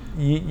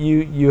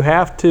 You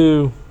have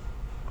to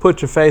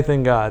put your faith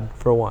in God,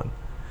 for one.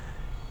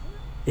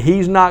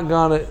 He's not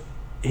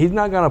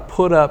gonna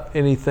put up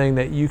anything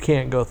that you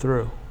can't go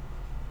through.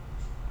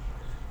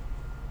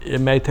 It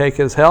may take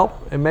his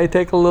help. It may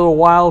take a little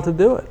while to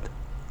do it.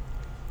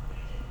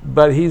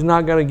 But he's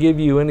not going to give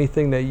you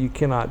anything that you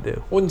cannot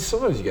do. Well,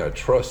 sometimes you got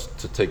to trust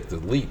to take the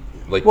leap.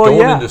 Like going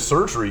into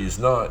surgery is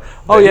not.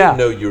 They didn't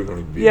know you were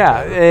going to be.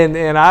 Yeah,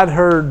 and I'd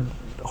heard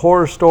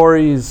horror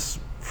stories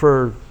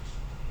for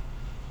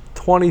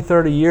 20,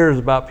 30 years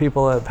about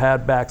people that have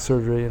had back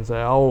surgery and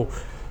say, oh,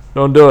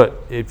 don't do it.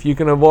 If you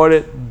can avoid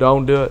it,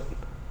 don't do it.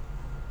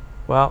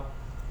 Well,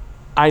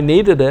 I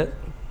needed it.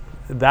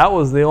 That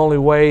was the only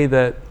way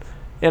that,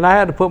 and I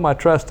had to put my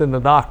trust in the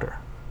doctor.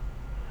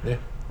 Yeah.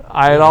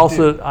 I had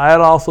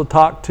also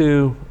talked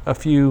to a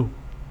few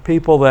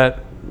people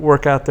that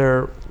work out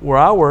there where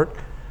I work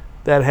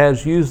that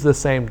has used the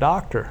same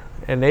doctor,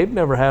 and they've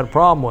never had a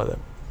problem with it.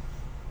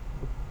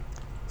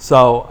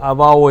 So I've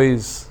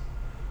always,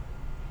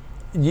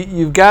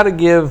 you've got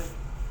to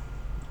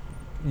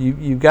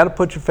you've got to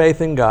put your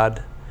faith in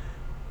God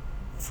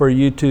for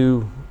you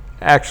to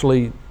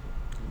actually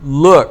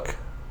look.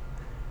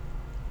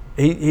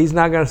 He's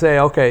not going to say,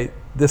 okay,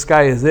 this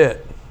guy is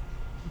it.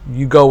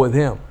 You go with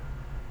him.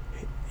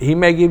 He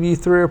may give you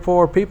 3 or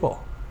 4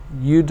 people.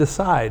 You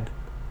decide.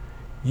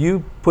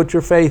 You put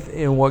your faith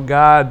in what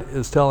God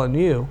is telling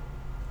you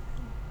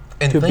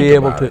and to be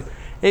able to.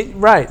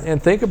 Right,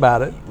 and think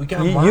about it. We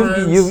got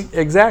minds.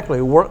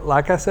 Exactly.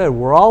 Like I said,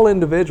 we're all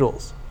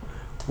individuals.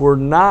 We're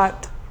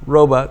not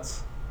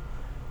robots.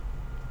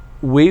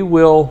 We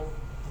will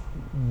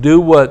do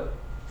what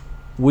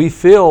we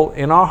feel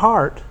in our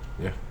heart,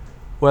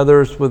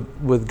 whether it's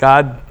with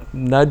God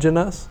nudging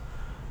us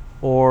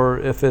or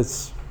if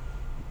it's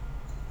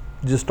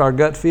just our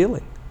gut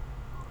feeling.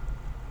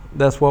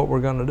 That's what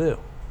we're going to do.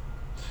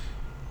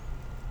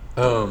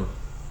 I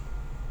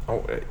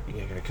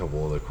got a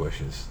couple other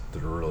questions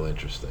that are real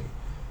interesting.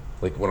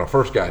 Like when I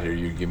first got here,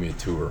 you give me a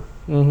tour,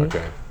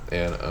 okay,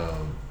 and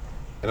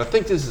I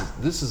think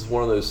this is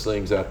one of those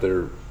things out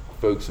there,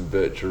 folks in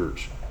Vet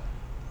Church.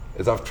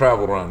 As I've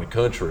traveled around the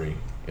country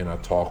and I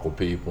talk with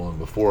people, and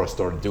before I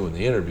started doing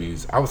the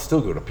interviews, I would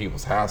still go to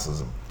people's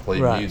houses and play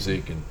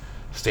music and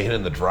stand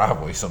in the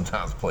driveway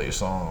sometimes, play a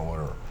song or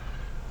whatever.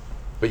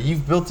 But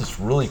you've built this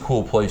really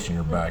cool place in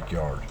your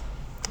backyard.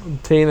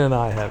 Tina and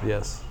I have,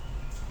 yes.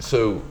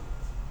 So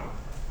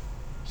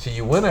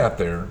you went out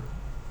there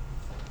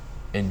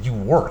and you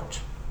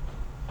worked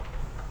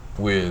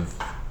with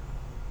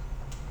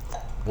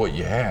what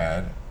you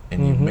had,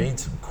 and you made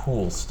some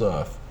cool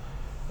stuff,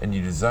 and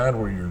you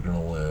designed where you're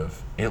going to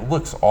live. It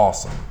looks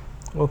awesome.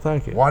 Well,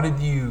 thank you. Why did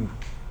you?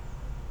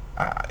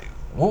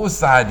 What was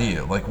the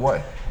idea? Like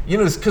what?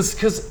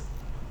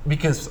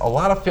 Because a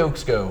lot of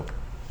folks go,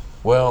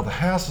 well, the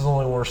house is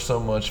only worth so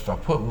much. If I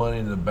put money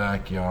in the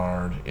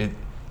backyard,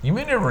 you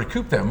may never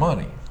recoup that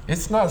money.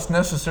 It's not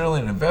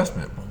necessarily an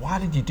investment, but why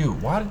did you do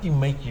it? Why did you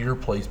make your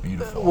place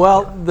beautiful?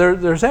 Well,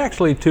 there's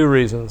actually 2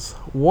 reasons.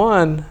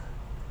 One,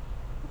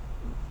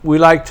 we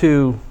like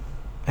to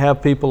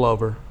have people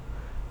over.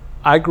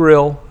 I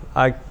grill.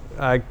 I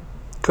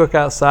cook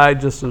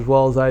outside just as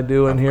well as I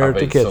do in here at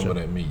the kitchen. Some of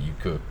that meat you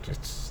cooked,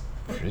 it's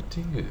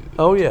pretty good.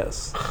 Oh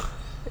yes,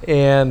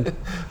 and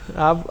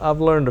I've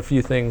learned a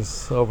few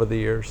things over the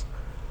years,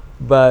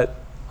 but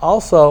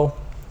also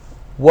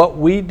what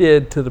we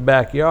did to the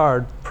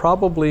backyard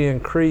probably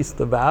increased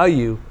the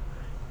value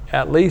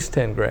at least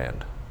 10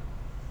 grand.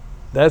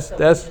 That's So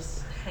we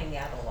just hang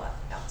out a lot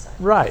outside.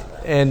 right,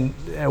 and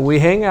we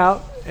hang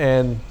out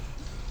and.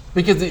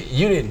 Because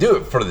you didn't do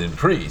it for the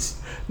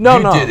increase. No,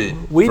 you no, did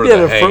it we for did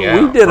the it for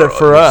hangout we did it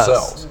for us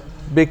yourselves.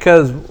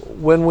 because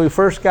when we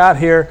first got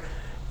here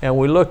and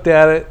we looked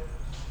at it,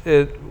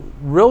 it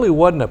really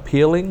wasn't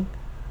appealing.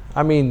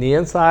 I mean, the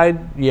inside,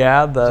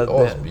 yeah,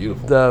 It's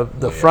beautiful. the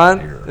Way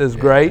front out here. is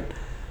Yeah. great,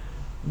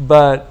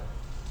 but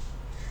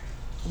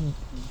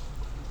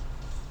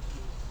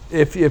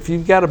if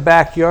you've got a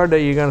backyard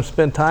that you're going to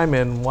spend time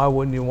in, why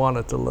wouldn't you want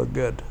it to look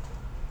good?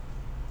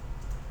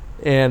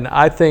 And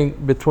I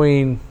think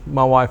between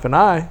my wife and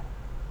I,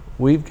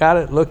 we've got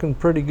it looking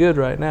pretty good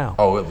right now.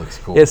 Oh, it looks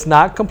cool. It's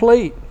not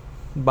complete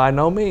by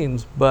no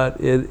means, but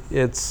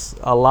it's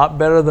a lot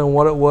better than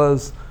what it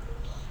was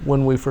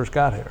when we first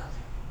got here.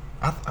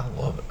 I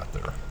love it out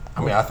there.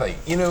 I mean, I think,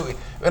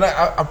 and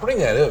I bring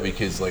that up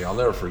because, like, I'll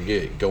never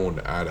forget going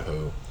to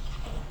Idaho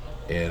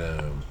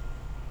and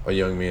a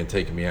young man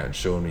taking me out and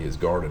showing me his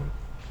garden.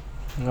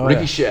 Oh,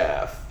 Ricky yeah.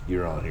 Schaff,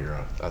 you're on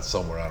here. That's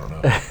somewhere, I don't know.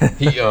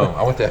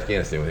 I went to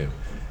Afghanistan with him,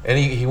 and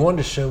he wanted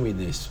to show me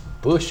this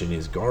bush in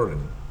his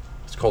garden.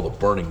 It's called a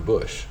burning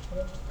bush,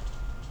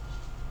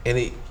 and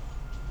it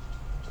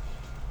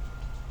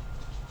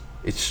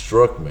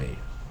struck me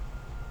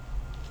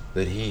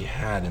that he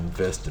had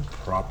invested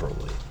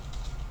properly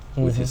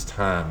with his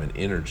time and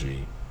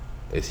energy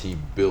as he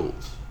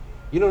built.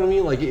 You know what I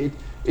mean? Like it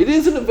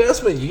is an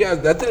investment. You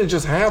guys, that didn't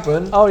just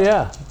happen. Oh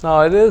yeah,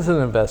 no, it is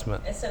an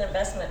investment. It's an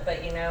investment, but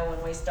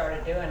when we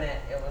started doing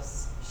it, it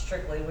was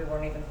strictly, we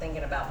weren't even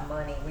thinking about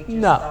money. We just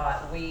No.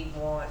 thought we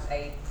want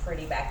a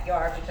pretty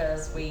backyard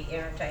because we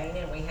entertain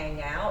and we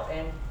hang out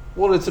and.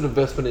 Well, it's an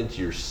investment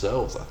into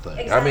yourselves, I think.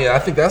 Exactly. I mean, I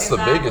think that's the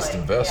Exactly. biggest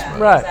investment.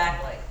 Yeah, Right.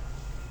 Exactly.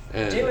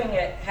 And Doing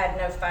it had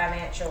no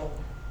financial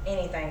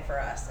anything for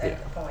us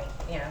at the point.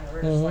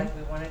 We're just like,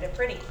 we wanted it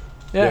pretty.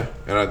 Yeah.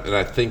 and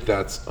I think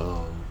that's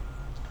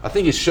I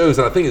think it shows,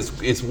 and I think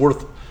it's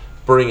worth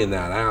bringing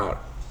that out.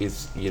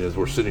 It's as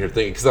we're sitting here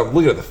thinking, because I'm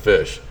looking at the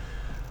fish.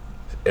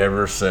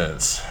 Ever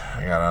since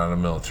I got out of the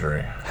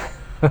military,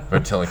 I've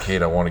been telling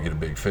Kate I want to get a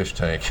big fish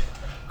tank.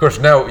 Of course,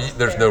 now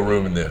there's no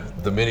room in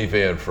the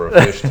minivan for a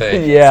fish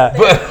tank. Yeah,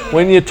 but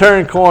when you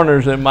turn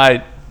corners, it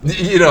might. Like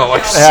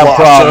Have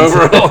slops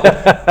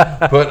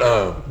problems.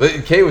 over.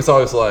 But Kate was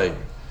always like,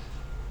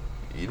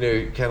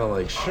 kind of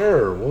like,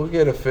 sure, we'll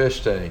get a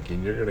fish tank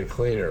and you're gonna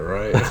clean it,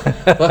 right?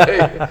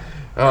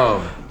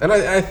 And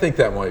I think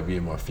that might be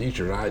in my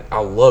future. And I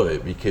love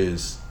it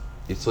because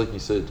it's like you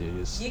said, dude.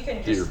 It's You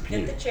can just get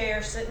therapeutic. the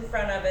chair, sit in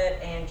front of it,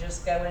 and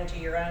just go into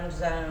your own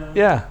zone.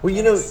 Yeah. Well,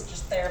 And it's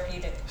just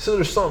therapeutic. So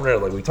there's something there.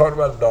 Like we talked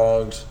about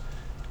dogs,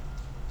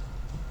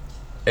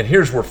 and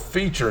here's we're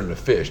featuring the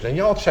fish. Now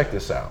y'all check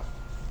this out.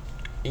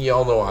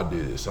 Y'all know I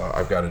do this.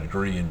 I've got a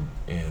degree in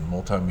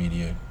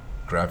multimedia,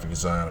 graphic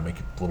design. I make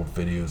little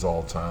videos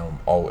all the time.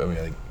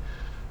 I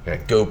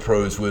got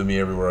GoPros with me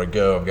everywhere I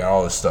go. I've got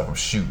all this stuff I'm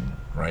shooting,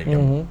 right?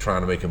 I'm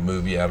trying to make a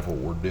movie out of what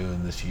we're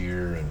doing this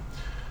year,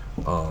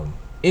 and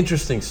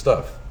interesting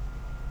stuff.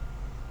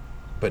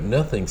 But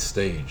nothing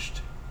staged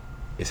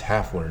is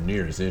halfway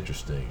near as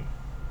interesting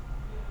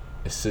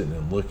as sitting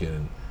and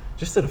looking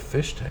just at a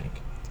fish tank.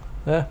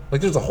 Yeah, Like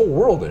there's a whole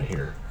world in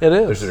here. it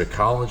is. There's an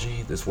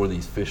ecology. That's where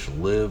these fish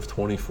live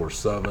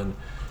 24/7.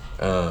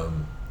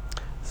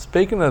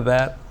 Speaking of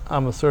that,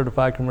 I'm a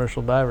certified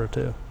commercial diver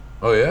too.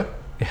 Oh yeah.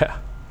 Yeah,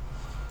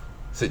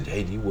 So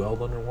hey, do you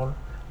weld underwater?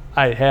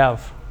 I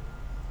have.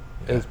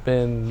 Yeah. It's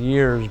been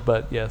years,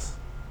 but yes,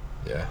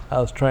 Yeah. I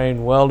was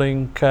trained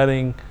welding,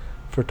 cutting,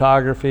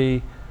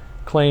 photography,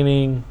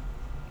 cleaning,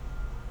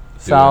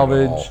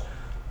 salvage,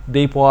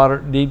 deep water,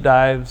 deep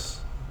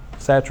dives,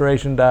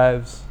 saturation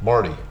dives.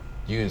 Marty,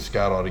 you and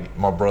Scott ought to get,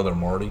 my brother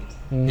Marty,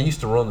 he used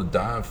to run the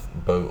dive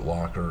boat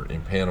locker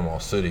in Panama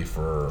City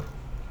for,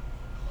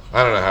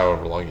 I don't know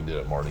however long he did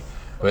it, Marty.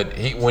 But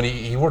when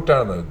he worked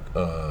out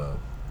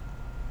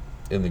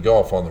in the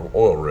Gulf on the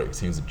oil rigs,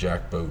 he was a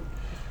jack boat.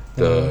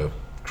 The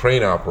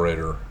crane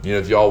operator,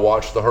 if y'all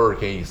watch the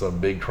hurricane, you see some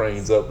big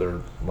cranes up there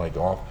like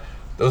off.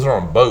 Those are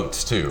on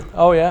boats too.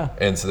 Oh yeah,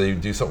 And so they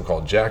would do something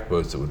called jack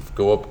boats that would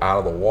go up out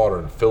of the water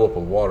and fill up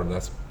with water, and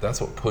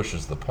that's what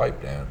pushes the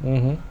pipe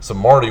down. So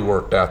Marty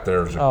worked out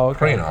there as a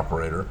crane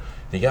operator.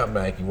 He got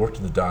back, he worked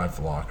in the dive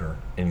locker,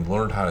 and he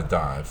learned how to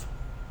dive,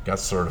 got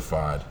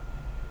certified.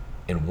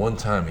 And one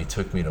time he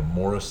took me to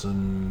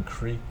Morrison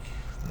Creek.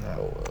 I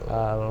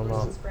don't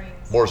know.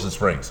 Morrison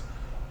Springs.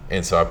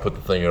 And so I put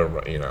the thing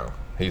over,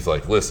 he's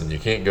like, listen, you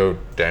can't go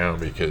down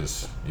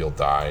because you'll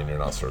die and you're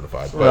not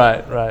certified.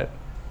 But, Right.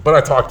 But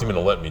I talked him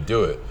into letting me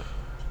do it.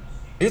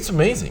 It's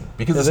amazing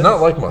because it's not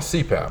like my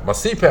CPAP. My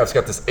CPAP's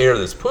got this air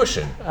that's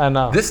pushing. I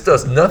know. This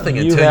does nothing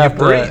until you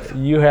breathe.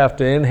 You have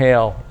to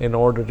inhale in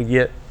order to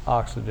get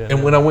oxygen.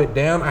 And when I went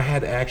down, I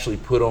had to actually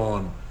put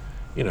on,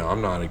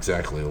 I'm not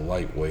exactly a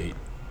lightweight.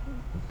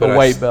 A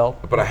weight belt.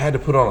 But I had to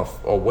put on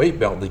a weight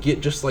belt to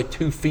get just like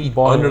 2 feet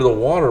Buoyant. under the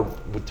water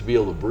to be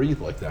able to breathe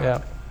like that.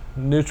 Yeah,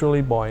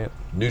 neutrally buoyant.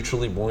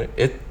 Neutrally buoyant.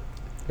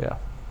 Yeah.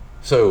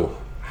 So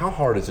how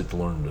hard is it to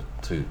learn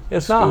to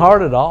It's scuba? not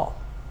hard at all.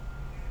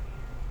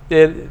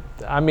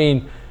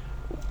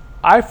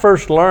 I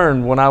first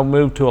learned when I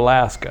moved to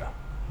Alaska,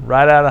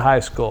 right out of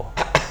high school.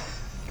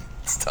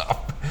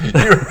 Stop.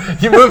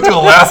 You moved to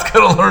Alaska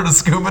to learn to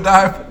scuba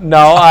dive?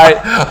 No,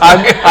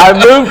 I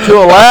moved to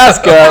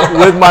Alaska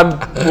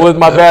with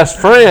my best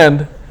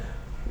friend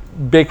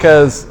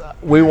because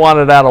we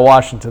wanted out of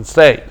Washington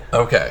State.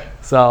 Okay.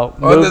 So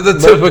the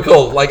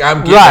typical, I'm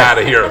getting Right, out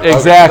of here.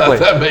 exactly.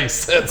 Okay, that makes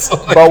sense.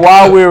 But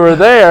while we were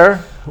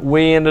there,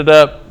 we ended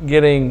up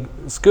getting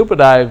scuba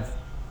dive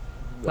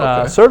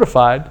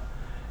certified,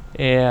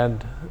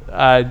 and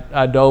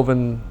I dove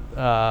in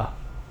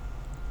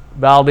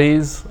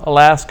Valdez,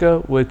 Alaska,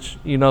 which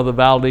the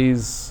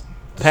Valdez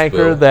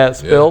tanker that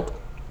spilled.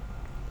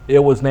 It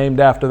was named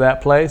after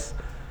that place.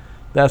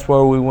 That's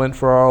where we went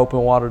for our open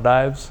water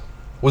dives.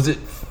 Was it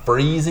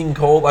freezing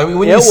cold? I mean,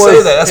 when you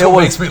say that, that's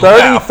what makes me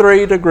laugh. It was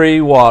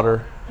 33-degree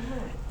water,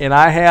 and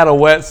I had a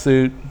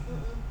wetsuit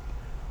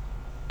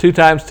 2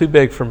 times too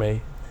big for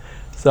me.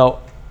 So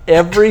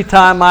every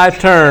time I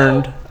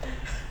turned,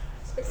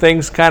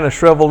 things kind of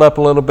shriveled up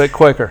a little bit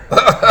quicker,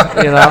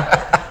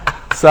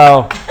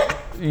 So,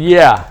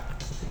 yeah,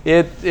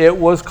 it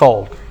was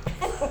cold.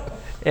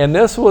 And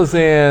this was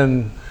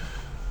in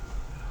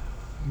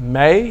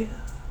May,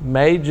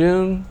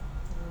 June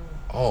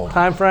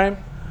time frame.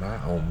 My.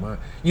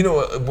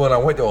 When I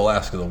went to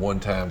Alaska the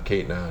one time,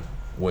 Kate and I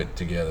went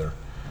together.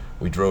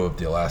 We drove up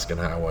the Alaskan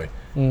highway,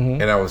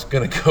 and I was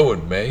going to go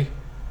in May,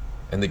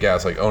 and the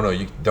guy's like, "Oh no,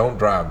 you don't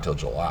drive until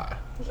July."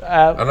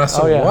 And I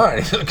said,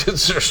 "Why?"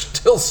 Because there's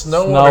still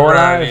snow on the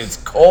ground, and it's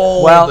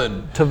cold.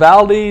 Well, to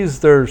Valdez,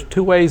 there's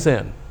 2 ways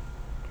in.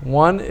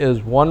 One is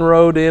one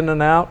road in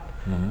and out,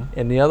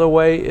 and the other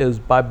way is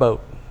by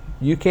boat.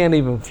 You can't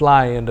even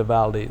fly into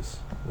Valdez.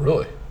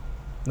 Really?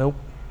 Nope.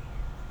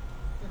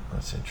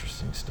 That's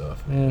interesting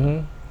stuff,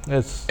 man.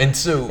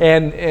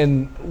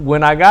 And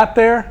when I got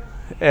there,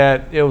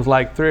 it was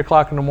like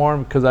 3:00 in the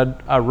morning because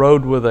I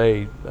rode with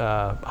a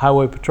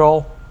highway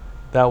patrol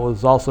that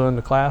was also in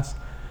the class.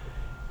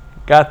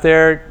 Got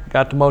there,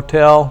 got the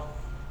motel.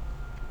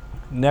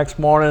 Next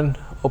morning,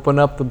 opened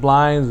up the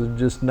blinds and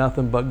just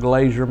nothing but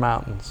glacier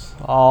mountains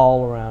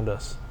all around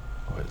us.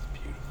 Oh, it's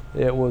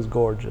beautiful. It was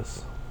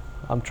gorgeous.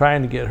 I'm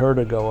trying to get her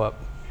to go up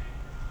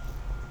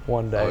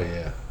one day. Oh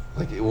yeah.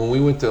 Like when we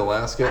went to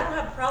Alaska, I don't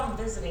have a problem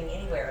visiting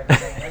anywhere.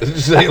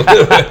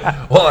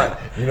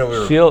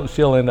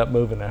 She'll end up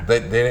moving there.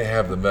 They didn't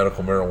have the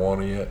medical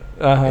marijuana yet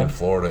in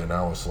Florida, and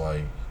I was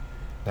like,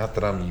 not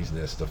that I'm using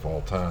this stuff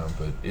all the time,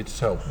 but it's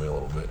helped me a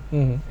little bit.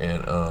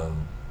 And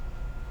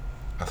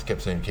I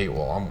kept saying, Kate,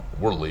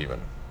 we're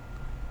leaving,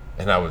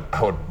 and I would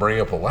bring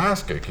up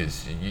Alaska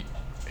because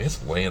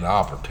it's land of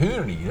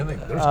opportunity.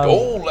 There's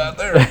gold out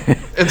there,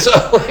 and so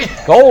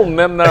gold in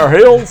them there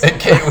hills. And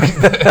Kate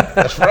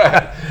that's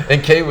right.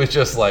 And Kate was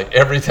just like,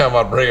 every time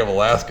I'd bring up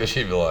Alaska,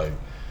 she'd be like,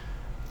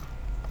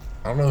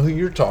 I don't know who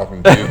you're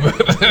talking to, but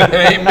it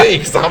ain't me,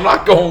 because I'm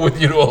not going with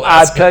you to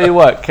Alaska. I tell you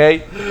what,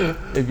 Kate,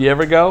 if you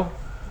ever go,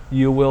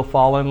 you will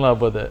fall in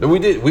love with it. We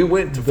did. We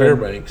went to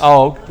Fairbanks.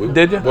 Oh,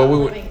 did you? Well,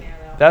 we went.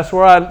 That's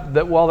where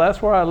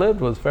I lived,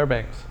 was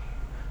Fairbanks.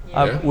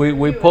 Yeah.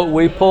 We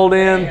pulled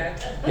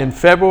in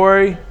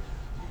February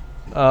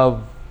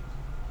of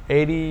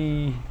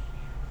 82,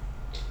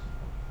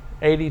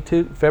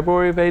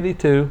 February of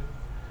 82.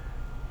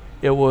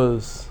 It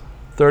was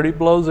 30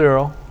 below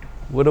zero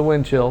with a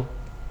wind chill.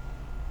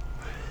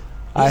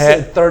 I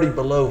had 30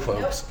 below,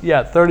 folks.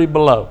 Yeah, 30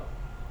 below.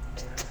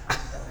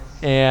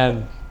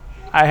 And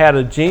I had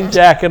a jean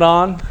jacket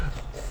on,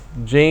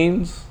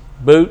 jeans,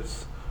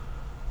 boots,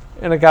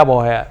 and a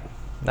cowboy hat.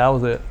 That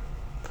was it.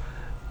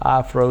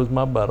 I froze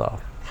my butt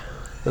off.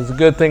 It was a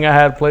good thing I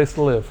had a place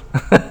to live.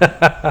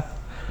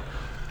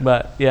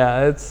 But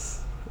yeah,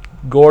 it's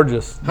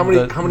gorgeous. How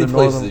many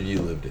places have you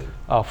lived in?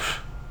 Oh,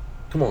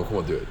 come on,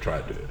 do it.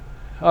 Try to do it.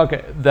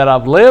 Okay, that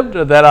I've lived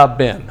or that I've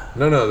been?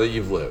 No, that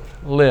you've lived.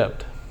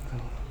 Lived.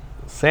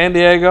 San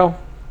Diego,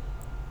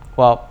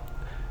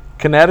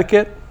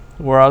 Connecticut,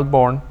 where I was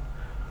born.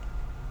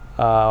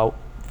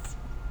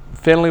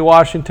 Findlay,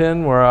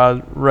 Washington, where I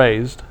was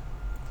raised.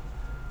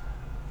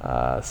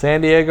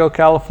 San Diego,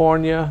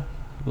 California,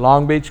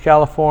 Long Beach,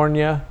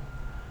 California,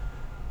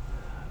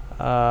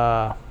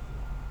 5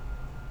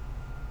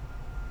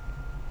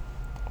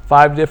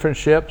 different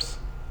ships,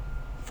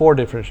 4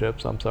 different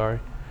ships, I'm sorry.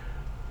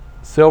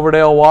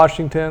 Silverdale,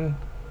 Washington,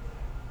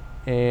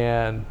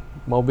 and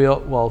Mobile,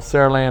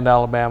 Saraland,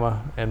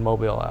 Alabama, and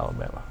Mobile,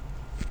 Alabama.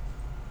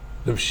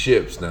 Those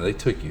ships, now they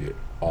took you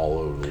all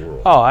over the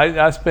world. Oh,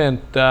 I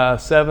spent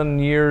 7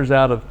 years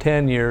out of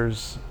 10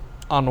 years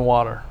on the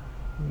water,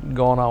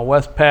 going on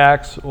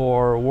Westpacks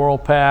or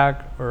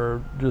Worldpac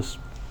or just.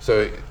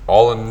 So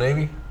all in the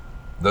Navy?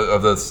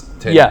 Of those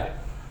 10? Yeah.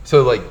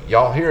 So, like,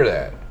 y'all hear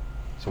that.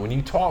 So when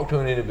you talk to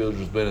an individual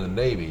who's been in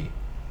the Navy,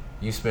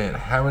 you spent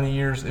how many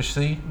years at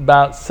sea?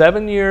 About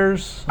 7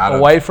 years Out of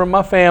away from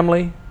my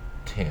family.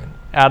 10.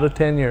 Out of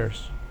 10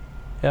 years.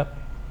 Yep.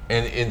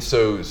 And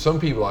so some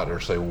people out there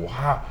say, well,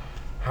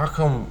 how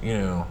come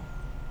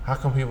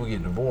people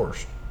get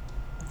divorced?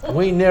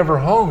 We ain't never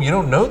home. You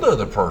don't know the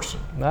other person.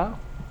 No.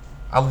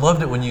 I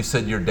loved it when you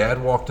said your dad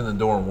walked in the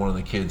door and one of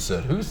the kids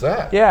said, who's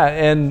that? Yeah,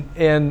 and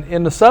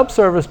in the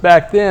subservice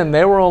back then,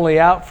 they were only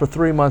out for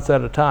 3 months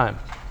at a time.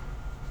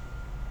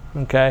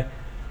 Okay?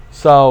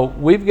 So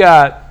we've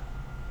got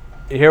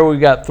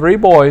 3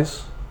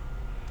 boys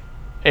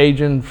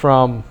aging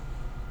from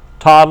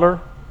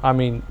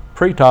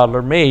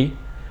pre-toddler, me,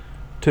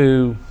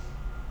 to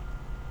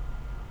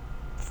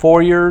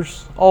 4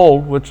 years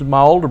old, which is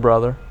my older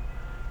brother.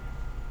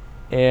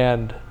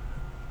 And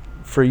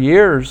for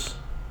years,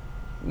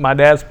 my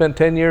dad spent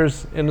 10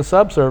 years in the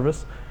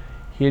subservice.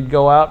 He'd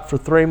go out for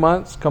 3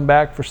 months, come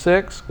back for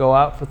 6, go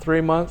out for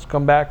 3 months,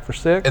 come back for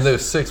 6. And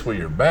those 6 where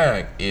you're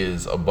back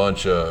is a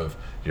bunch of,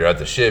 you're at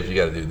the ship, you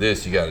got to do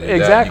this, you got to do that.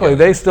 Exactly.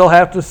 They still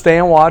have to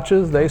stand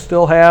watches. They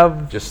still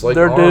have just like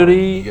their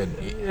Army. duty.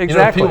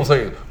 Exactly. People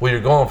say, well,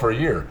 you're going for a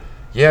year.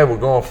 Yeah, we're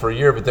going for a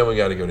year, but then we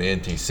got to go to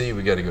NTC.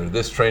 We got to go to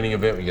this training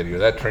event. We got to go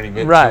to that training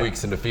event. Right. 2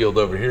 weeks in the field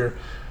over here.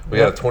 We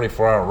got a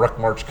 24-hour ruck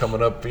march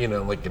coming up. And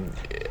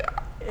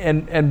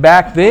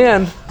back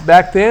then,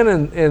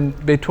 in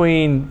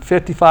between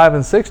 55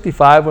 and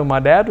 65, when my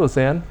dad was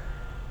in,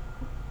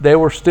 they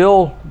were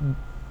still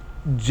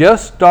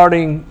just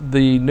starting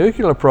the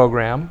nuclear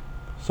program.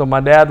 So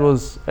my dad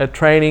was at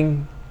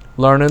training,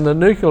 learning the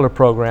nuclear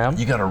program.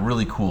 You got a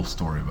really cool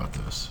story about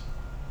this.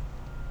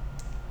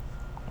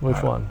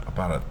 Which one?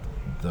 About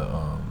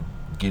the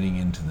getting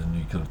into the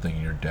nuclear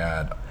thing. Your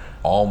dad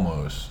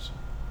almost,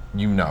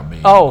 you not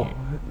being. Oh,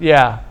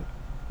 yeah.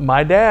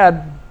 My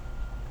dad,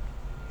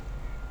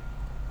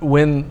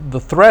 when the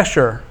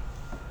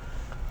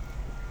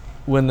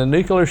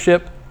nuclear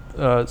ship,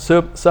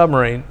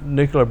 submarine,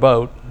 nuclear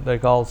boat, they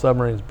call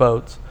submarines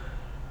boats,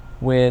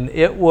 when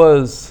it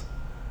was,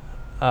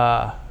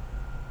 I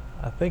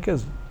think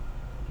his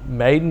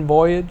maiden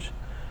voyage,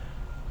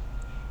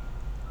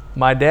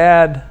 my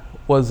dad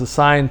was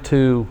assigned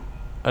to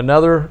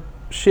another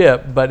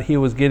ship, but he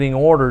was getting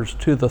orders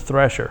to the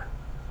Thresher.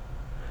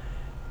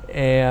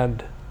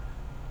 And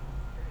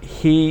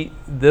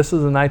this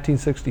is in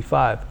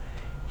 1965,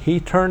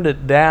 he turned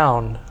it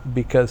down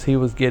because he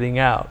was getting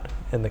out.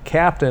 And the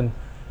captain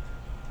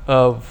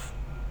of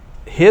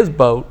his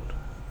boat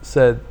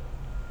said,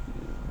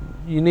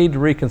 you need to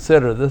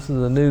reconsider. This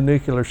is a new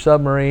nuclear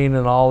submarine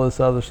and all this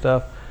other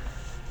stuff.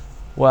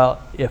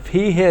 Well, if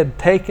he had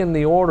taken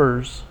the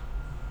orders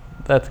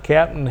that the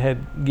captain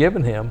had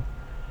given him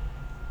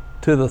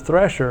to the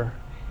Thresher,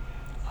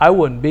 I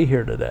wouldn't be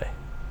here today.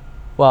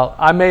 Well,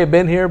 I may have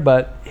been here,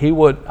 but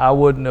I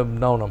wouldn't have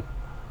known him,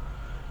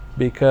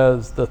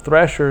 because the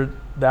Thresher,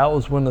 that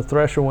was when the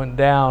Thresher went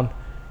down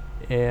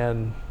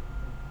and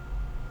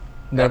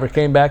never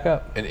came back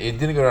up. And it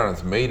didn't go down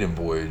its maiden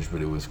voyage,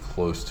 but it was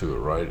close to it,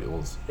 right?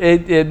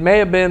 It may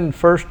have been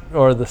first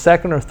or the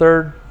second or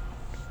third.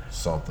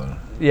 Something.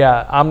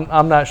 Yeah,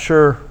 I'm not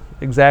sure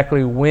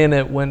exactly when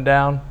it went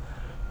down,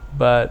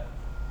 but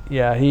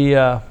yeah, he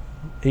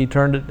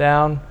turned it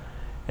down,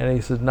 and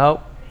he said,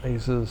 nope. He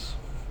says,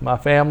 my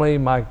family,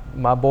 my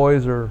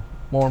boys are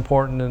more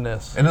important than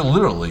this. And it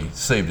literally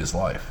saved his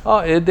life. Oh,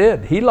 it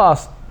did. He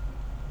lost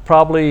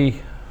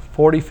probably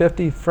 40,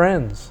 50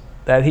 friends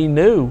that he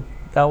knew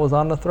that was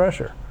on the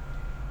Thresher.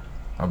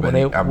 When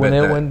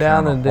it went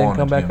down and didn't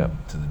come back up.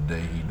 To the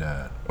day he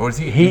died. Or is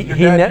your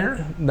dad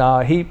here? No,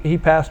 he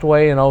passed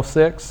away in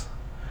 2006.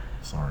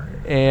 Sorry.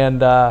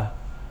 And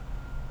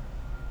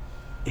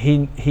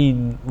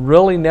he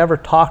really never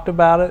talked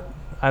about it.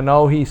 I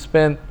know he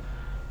spent,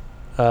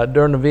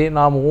 during the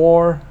Vietnam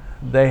War,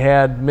 they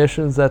had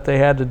missions that they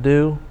had to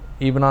do,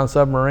 even on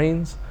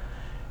submarines,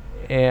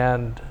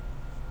 and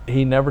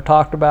he never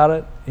talked about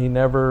it. He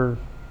never,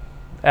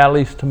 at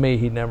least to me,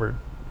 he never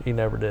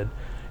did.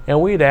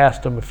 And we'd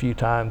asked him a few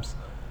times,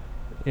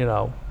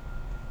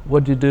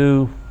 what'd you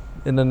do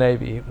in the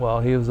Navy? Well,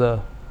 he was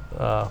a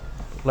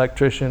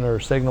electrician or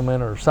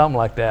signalman or something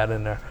like that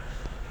in there.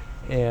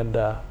 And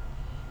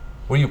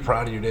were you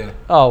proud of your dad?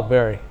 Oh,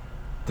 very.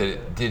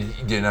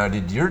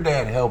 Did your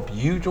dad help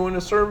you join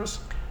the service?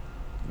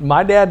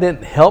 My dad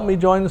didn't help me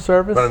join the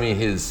service. But I mean,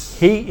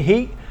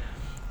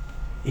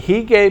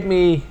 he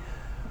gave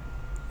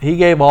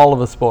all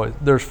of us boys.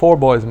 There's 4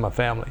 boys in my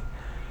family.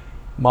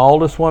 My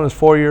oldest one is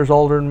 4 years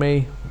older than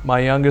me. My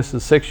youngest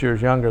is 6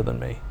 years younger than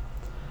me.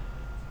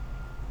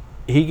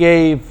 He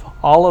gave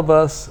all of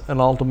us an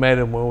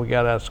ultimatum when we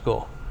got out of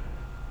school.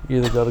 You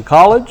either go to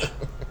college,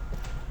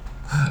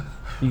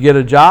 you get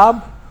a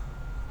job,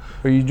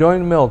 or you join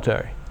the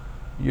military.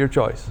 Your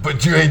choice.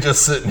 But you ain't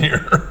just sitting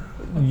here.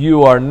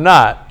 You are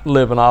not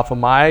living off of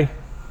my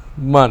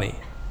money.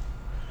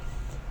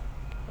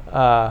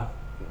 That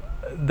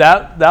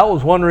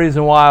was one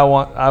reason why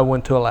I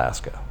went to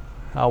Alaska.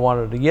 I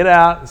wanted to get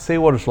out and see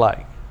what it's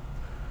like.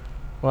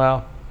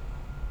 Well,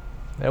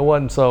 It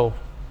wasn't so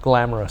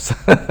glamorous.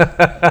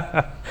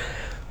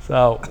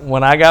 So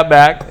when I got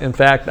back, in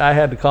fact, I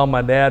had to call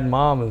my dad and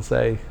mom and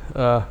say,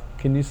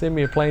 can you send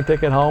me a plane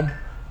ticket home?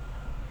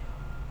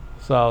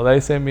 So they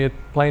sent me a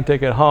plane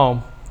ticket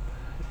home,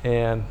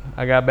 and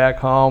I got back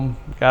home,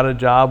 got a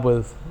job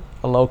with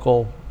a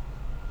local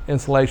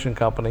insulation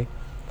company,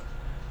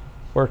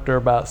 worked there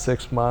about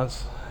 6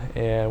 months,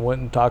 and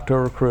went and talked to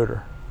a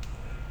recruiter.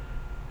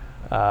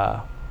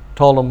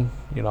 Told him,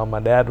 you know, my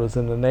dad was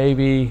in the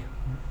Navy,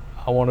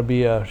 I want to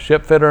be a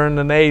ship fitter in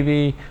the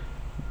Navy,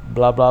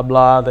 blah, blah,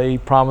 blah. They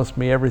promised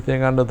me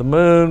everything under the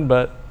moon,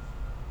 but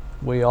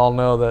we all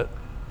know that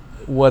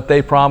what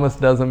they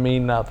promised doesn't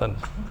mean nothing.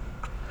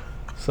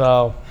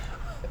 So.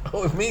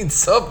 Oh, it means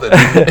something.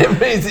 It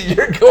means that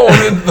you're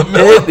going into the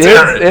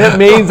military. It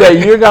means that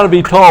you're going to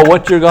be told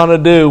what you're going to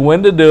do,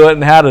 when to do it,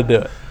 and how to do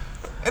it.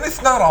 And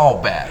it's not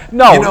all bad.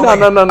 No, you know,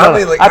 no. I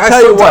mean, like, I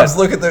tell you what. sometimes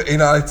look at the, you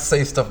know, I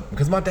say stuff,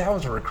 because my dad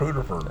was a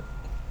recruiter for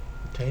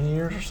 10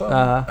 years or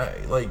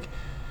something.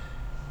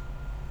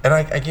 And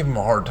I give him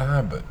a hard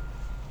time, but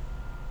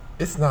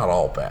it's not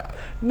all bad.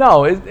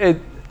 No,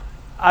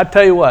 I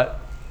tell you what,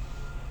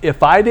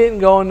 if I didn't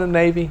go in the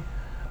Navy,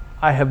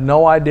 I have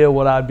no idea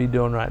what I'd be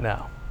doing right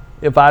now,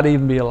 if I'd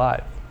even be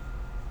alive.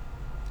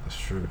 That's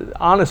true.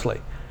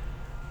 Honestly,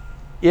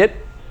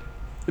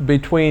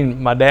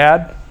 between my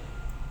dad,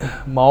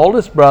 my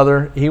oldest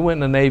brother, he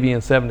went in the Navy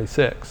in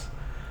 '76.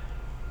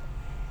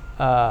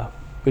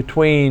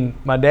 Between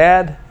my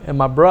dad and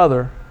my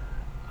brother,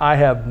 I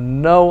have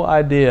no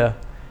idea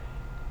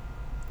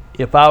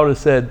if I would have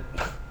said,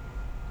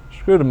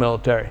 screw the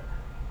military,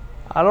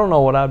 I don't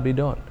know what I'd be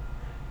doing.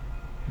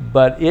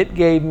 But it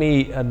gave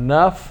me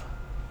enough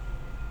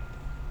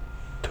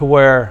to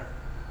where,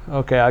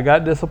 okay, I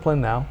got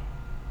discipline now.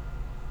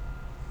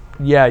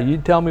 Yeah, you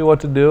tell me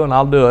what to do and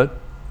I'll do it.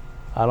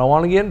 I don't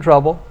want to get in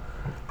trouble.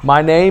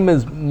 My name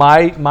is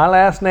my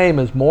last name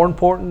is more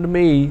important to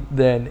me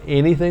than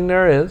anything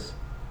there is.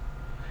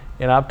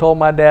 And I've told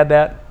my dad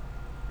that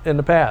in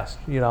the past.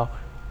 You know,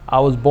 I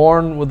was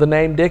born with the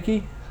name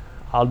Dickey.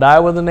 I'll die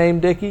with the name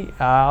Dickey.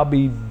 I'll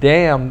be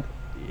damned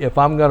if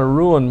I'm going to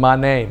ruin my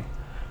name.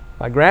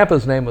 My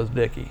grandpa's name was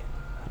Dickey.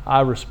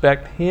 I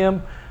respect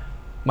him,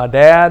 my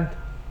dad,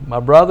 my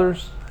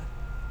brothers.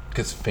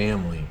 Because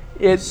family.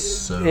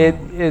 It's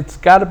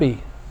got to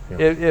be.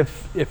 Yeah.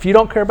 If you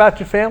don't care about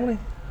your family,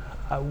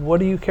 what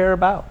do you care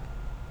about?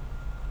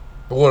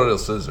 But what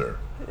else is there?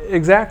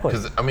 Exactly.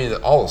 Because I mean,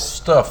 all the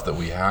stuff that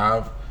we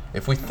have.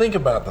 If we think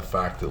about the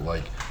fact that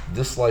like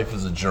this life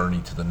is a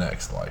journey to the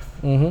next life,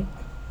 mm-hmm.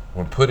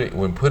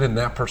 when put in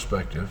that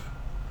perspective,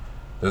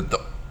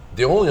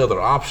 the only other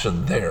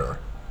option there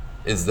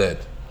is that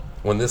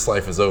when this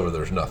life is over,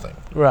 there's nothing.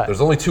 Right.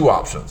 There's only two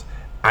options.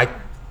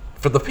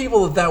 For the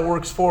people that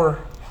works for,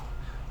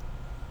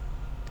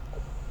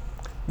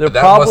 that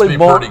must be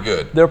pretty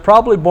good. They're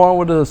probably born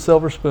with a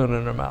silver spoon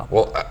in their mouth.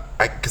 Well,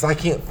 because I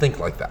can't think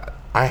like that.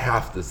 I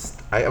have to.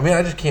 I mean,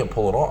 I just can't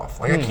pull it off.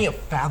 Like I can't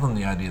fathom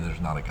the idea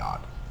there's not a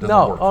God.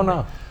 Doesn't work for me.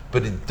 No.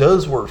 But it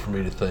does work for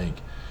me to think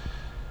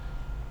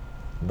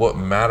what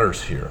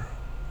matters here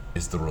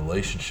is the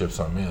relationships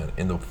I'm in.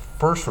 And the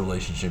first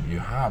relationship you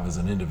have as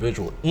an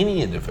individual,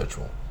 any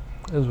individual,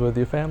 is with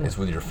your family. Is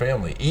with your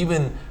family.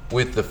 Even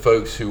with the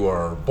folks who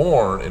are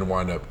born and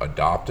wind up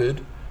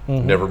adopted,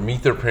 mm-hmm. never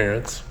meet their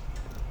parents.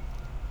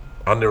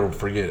 I'll never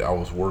forget, I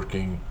was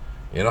working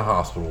in a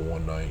hospital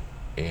one night,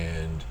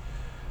 and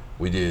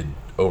we did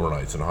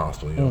overnights in a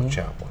hospital, mm-hmm.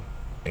 chaplain.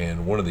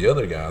 And one of the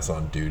other guys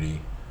on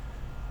duty,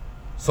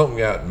 something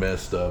got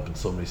messed up, and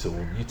somebody said,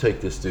 well, you take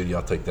this duty,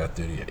 I'll take that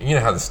duty. You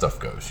know how this stuff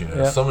goes.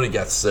 Yep. Somebody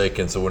got sick,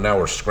 and so now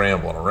we're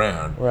scrambling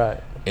around.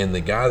 Right. And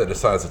the guy that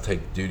decides to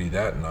take duty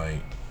that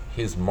night,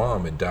 his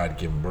mom had died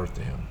giving birth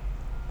to him.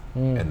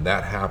 And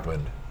that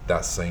happened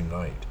that same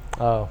night.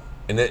 Oh.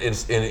 And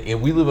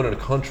we live in a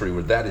country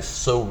where that is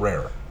so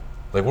rare.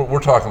 Like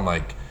we're talking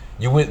like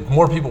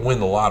more people win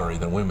the lottery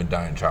than women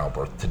die in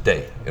childbirth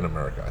today in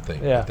America, I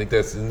think. Yeah. I think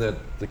isn't that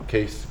the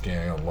case? Okay,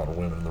 I got a lot of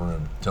women in the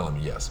room telling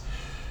me yes.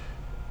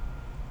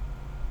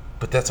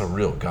 But that's a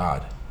real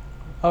God.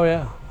 Oh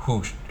yeah.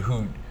 Who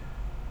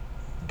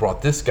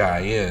brought this guy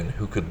in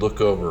who could look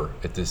over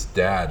at this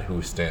dad who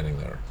was standing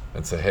there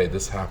and say, hey,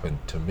 this happened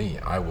to me.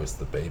 I was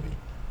the baby.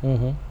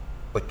 Mm-hmm.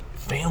 Like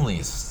family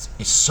is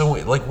so,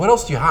 like what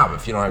else do you have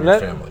if you don't have your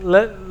family?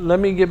 Let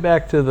me get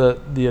back to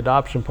the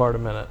adoption part a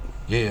minute.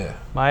 Yeah.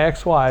 My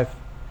ex-wife,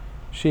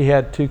 she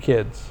had 2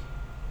 kids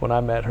when I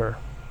met her.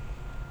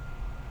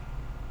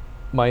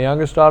 My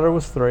youngest daughter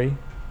was 3.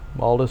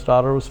 My oldest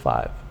daughter was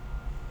 5.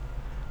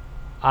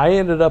 I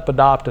ended up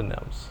adopting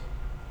them.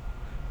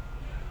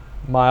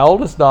 My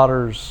oldest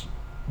daughter's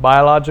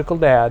biological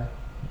dad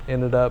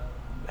ended up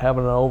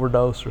having an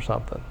overdose or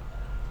something.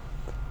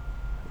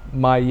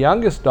 My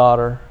youngest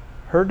daughter,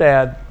 her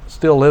dad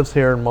still lives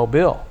here in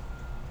Mobile.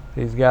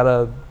 He's got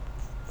a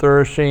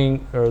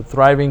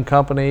thriving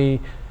company.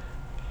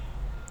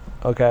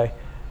 Okay.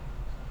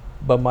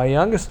 But my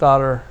youngest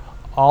daughter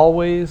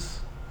always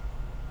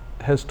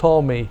has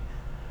told me,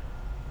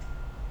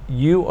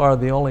 you are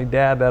the only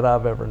dad that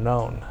I've ever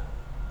known.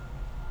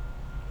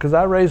 Because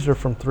I raised her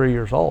from 3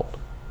 years old.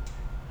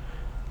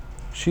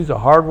 She's a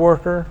hard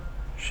worker.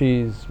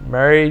 She's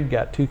married,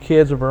 got 2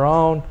 kids of her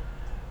own.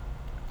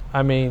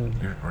 I mean...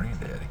 You're a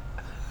granddaddy.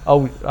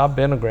 Oh, I've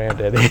been a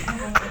granddaddy.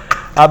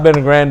 I've been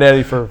a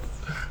granddaddy for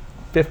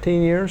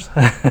 15 years.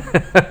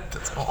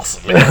 That's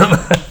awesome, man.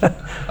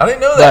 I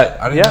didn't know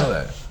that. I didn't know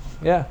that.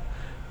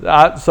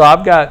 Yeah. So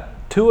I've got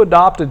 2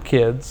 adopted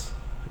kids,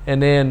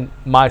 and then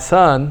my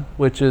son,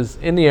 which is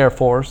in the Air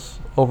Force,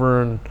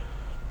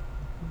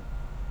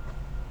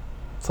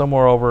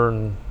 somewhere over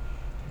in...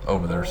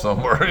 Over there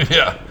somewhere,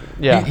 yeah.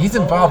 Yeah. He's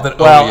involved in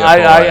Well,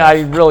 OEFOI.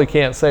 I really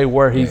can't say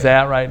where he's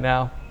at right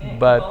now,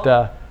 but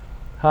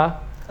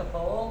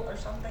Kabul or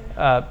something?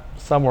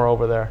 Somewhere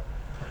over there.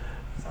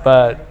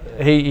 But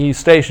he's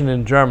stationed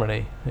in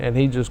Germany, and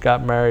he just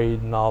got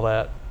married and all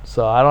that.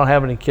 So I don't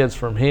have any kids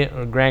from him,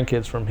 or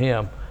grandkids from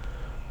him.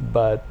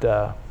 But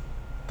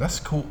that's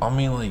cool. I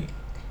mean, like,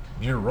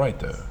 you're right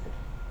though.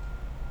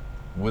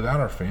 Without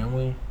our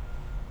family,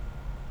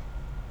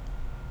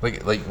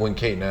 like when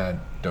Kate and I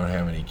don't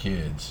have any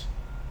kids,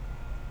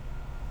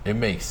 it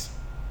makes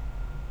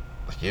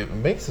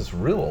us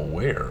real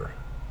aware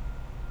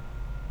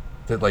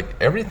that like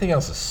everything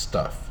else is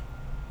stuff.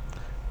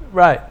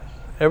 Right.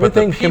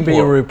 Everything can be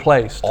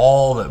replaced.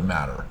 All that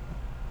matter.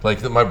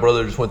 Like my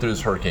brother just went through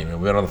this hurricane, and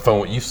we went on the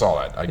phone. You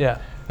saw that.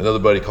 Another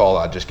buddy called.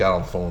 I just got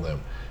on the phone with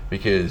them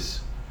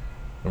because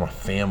they're my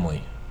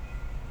family,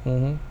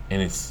 and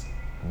it's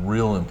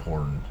real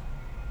important.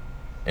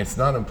 It's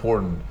not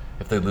important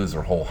if they lose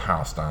their whole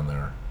house down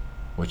there,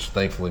 which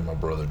thankfully my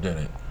brother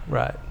didn't.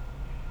 Right.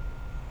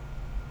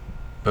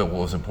 But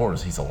what was important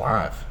is he's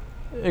alive.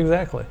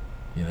 Exactly.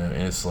 You know,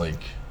 and it's like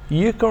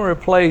you can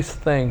replace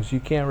things. You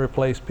can't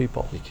replace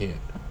people. You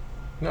can't.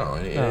 No,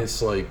 and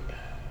it's like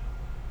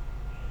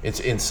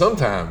and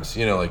sometimes,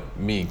 you know, like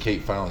me and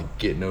Kate finally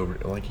getting over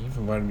it. Like you've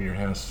invited me to your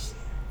house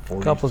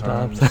 40 couple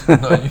times.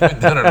 No, you've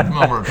done it a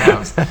number of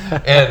times,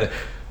 and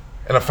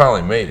I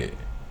finally made it.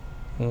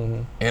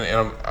 And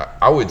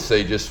I would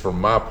say, just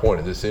from my point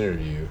of this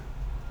interview,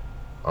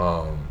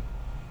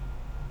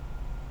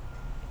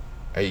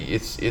 hey,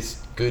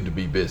 it's good to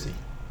be busy,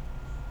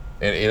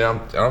 and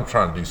I'm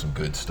trying to do some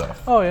good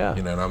stuff. Oh yeah.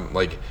 You know, and I'm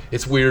like,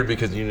 it's weird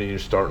because you're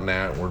starting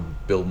out, and we're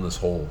building this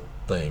whole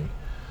thing.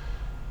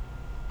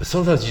 But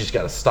sometimes you just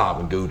got to stop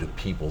and go to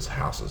people's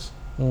houses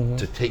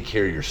to take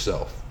care of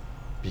yourself,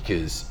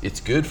 because it's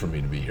good for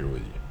me to be here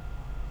with you.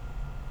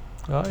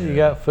 Oh, you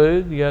got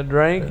food, you got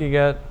drink, you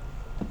got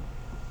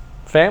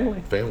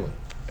family,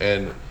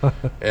 and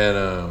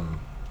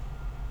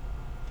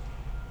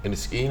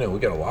it's, you know, we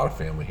got a lot of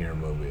family here in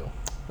Mobile.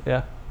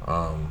 Yeah.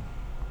 I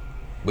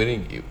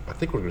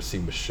think we're going to see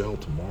Michelle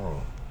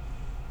tomorrow.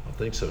 I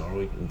think so. Are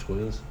we in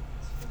twins?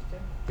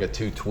 We got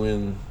 2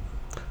 twins.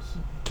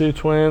 2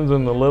 twins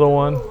and the little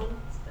one.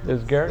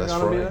 Is Garrett That's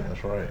going to be right. there?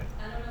 That's right.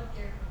 I don't know if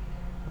Derek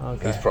will be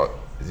there. Okay.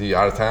 Is he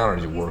out of town or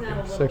is he working?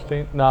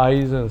 16? No,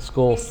 he's in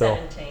school He's still.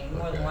 17.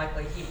 More than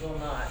likely, he will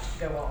not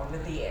go on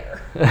with the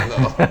air.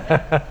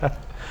 No.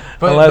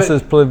 Unless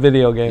it's play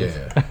video games.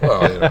 Yeah.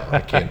 Well, you know, I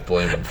can't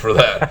blame him for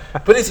that.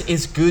 But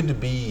it's good to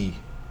be,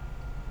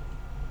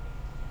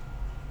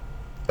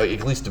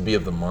 at least to be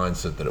of the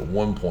mindset that at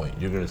one point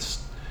you're gonna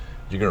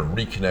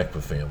reconnect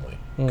with family,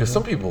 because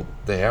some people,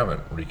 they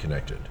haven't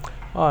reconnected.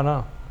 Oh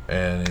no.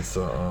 And it's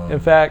in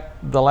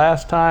fact, the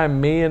last time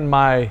me and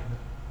my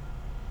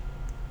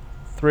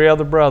 3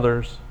 other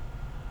brothers,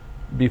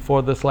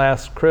 before this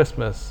last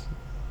Christmas,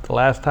 the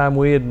last time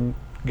we had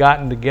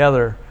gotten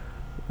together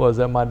was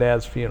at my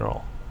dad's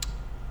funeral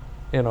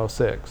in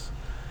 2006.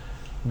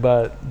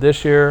 But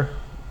this year,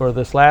 or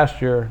this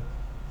last year,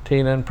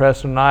 Tina and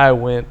Preston and I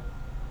went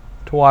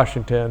to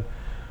Washington.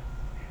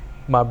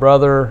 My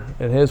brother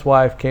and his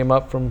wife came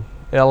up from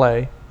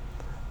LA,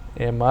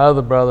 and my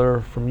other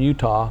brother from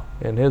Utah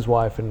and his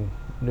wife and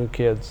new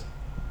kids.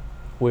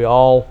 We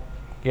all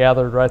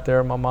gathered right there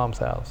at my mom's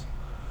house.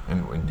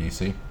 In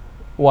D.C.?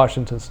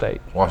 Washington State.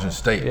 Washington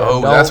State. Yeah,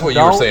 oh, that's what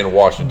you were saying,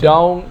 Washington.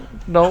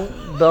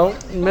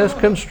 Don't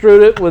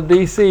misconstrue it with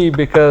D.C.,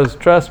 because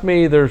trust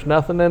me, there's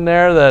nothing in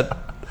there that...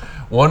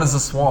 One is a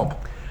swamp.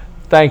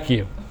 Thank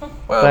you.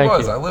 Well, Thank it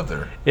was. you. I lived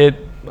there.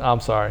 I'm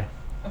sorry.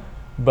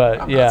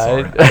 But I'm yeah.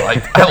 not sorry.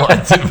 I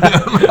liked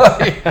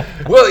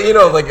it. Well, you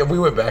know, like we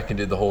went back and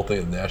did the whole thing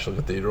at the National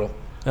Cathedral.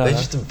 They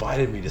just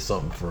invited me to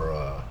something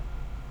for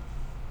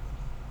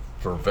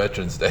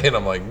Veterans Day, and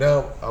I'm like,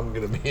 no, I'm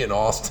going to be in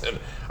Austin.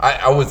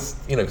 I was,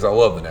 you know, because I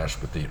love the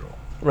National Cathedral.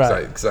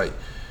 Right. Because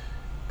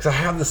I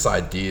have this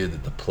idea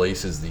that the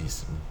places,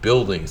 these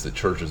buildings that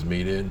churches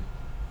meet in,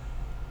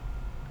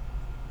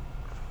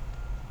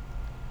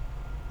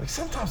 like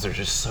sometimes they're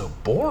just so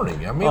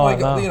boring. I mean,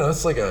 you know,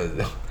 it's like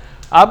a...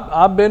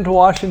 I've been to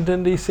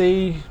Washington,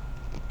 D.C.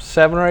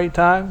 7 or 8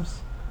 times.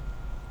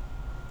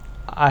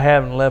 I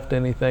haven't left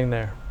anything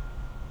there.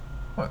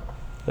 What?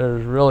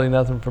 There's really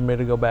nothing for me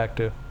to go back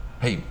to.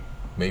 Hey,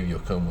 maybe you'll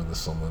come with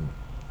us on the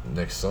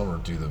next summer,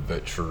 do the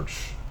vet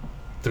church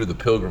through the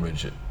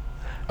pilgrimage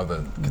of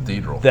the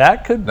cathedral.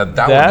 That could Now,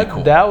 that would be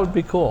cool. That would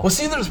be cool. Well,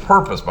 see, there's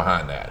purpose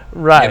behind that.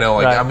 Right, You know,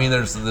 like, right. I mean,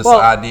 there's this Well,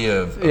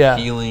 idea of yeah.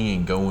 healing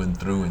and going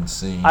through and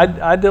seeing.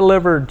 I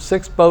delivered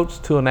 6 boats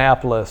to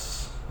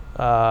Annapolis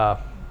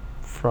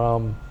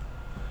from,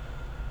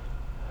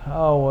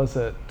 was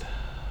it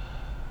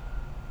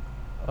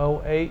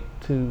 08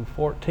 to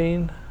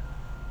 14?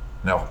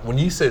 Now, when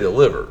you say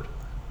delivered,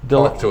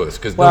 talk to us,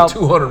 because well-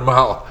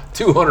 no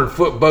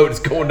 200-foot boat is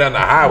going down the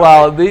highway.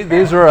 Well,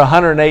 these are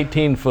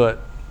 118-foot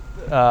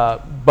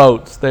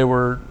boats. They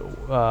were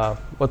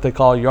what they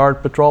call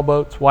yard patrol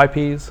boats,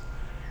 YPs,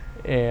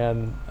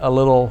 and a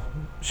little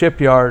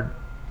shipyard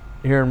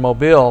here in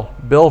Mobile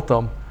built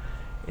them.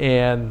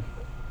 And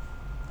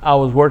I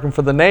was working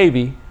for the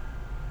Navy,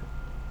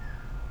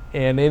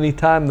 and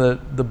anytime the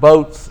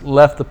boats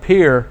left the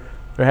pier,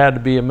 there had to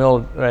be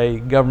a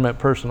government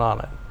person on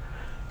it.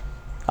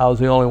 I was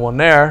the only one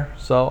there,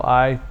 so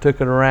I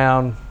took it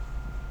around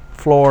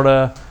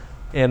Florida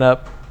and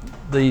up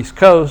the East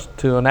Coast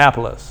to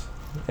Annapolis.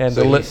 And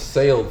so you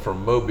sailed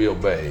from Mobile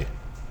Bay.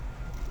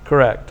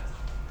 Correct.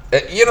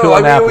 You know, To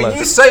I mean, when Annapolis.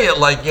 you say it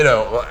like, you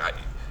know,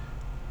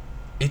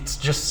 it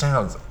just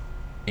sounds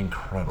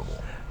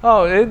incredible.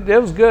 Oh, it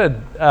was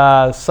good.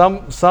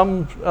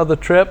 Some of the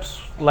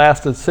trips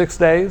lasted 6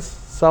 days.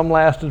 Some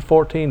lasted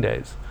 14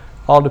 days.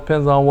 All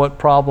depends on what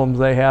problems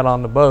they had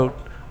on the boat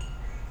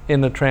in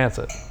the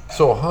transit.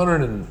 So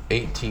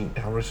 118,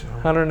 how much?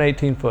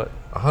 118 foot.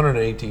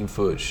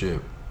 118-foot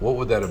ship. What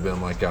would that have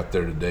been like out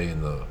there today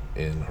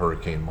in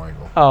Hurricane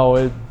Michael? Oh,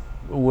 it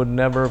would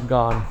never have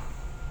gone.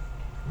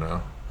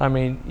 No. I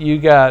mean, you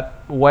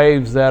got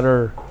waves that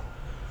are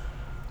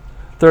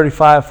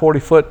 35, 40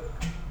 foot.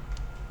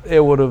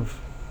 It would have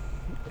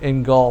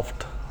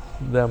engulfed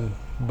them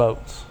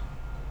boats.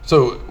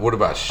 So what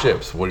about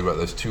ships? What about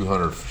those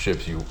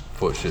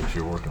 200-foot ships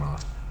you're working on?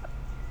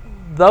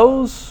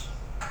 Those,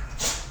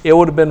 it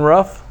would have been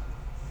rough,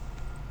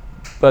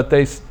 but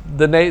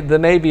the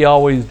Navy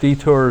always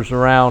detours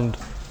around.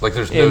 Like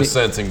there's no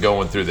sense in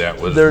going through that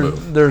with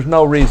There's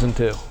no reason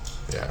to.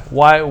 Yeah.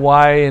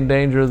 Why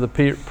endanger the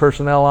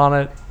personnel on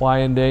it?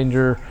 Why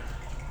endanger?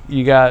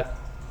 You got,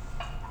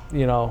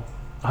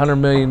 $100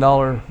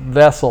 million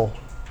vessel.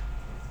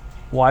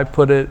 Why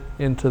put it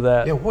into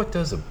that? Yeah. What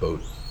does a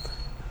boat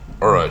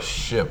or a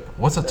ship?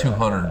 What's a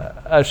 200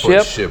 A foot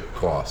ship? ship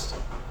cost?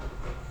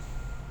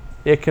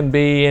 It can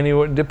be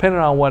anywhere,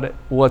 depending on what's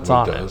What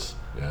on it it. does?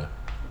 Yeah.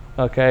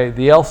 Okay,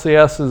 the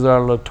LCSs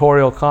are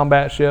littoral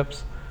combat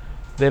ships.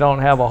 They don't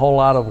have a whole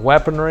lot of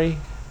weaponry,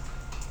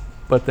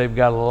 but they've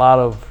got a lot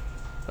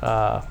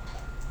of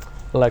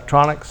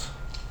electronics.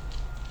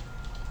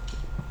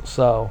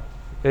 So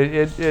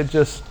it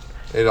just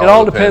It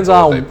all depends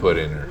on on what they put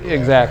in there. Yeah,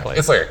 exactly. yeah.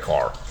 It's like a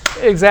car.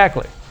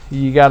 Exactly.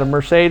 You got a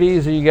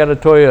Mercedes or you got a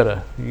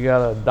Toyota. You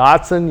got a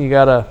Datsun, you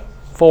got a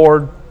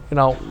Ford.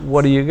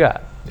 What do you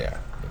got? Yeah.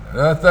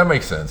 That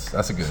makes sense.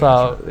 That's a good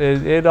So answer.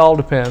 it all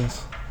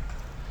depends.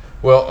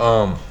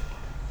 Well,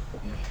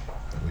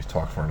 we've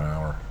talked for an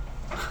hour.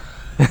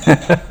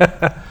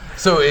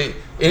 So,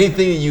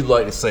 anything that you'd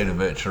like to say to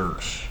Vet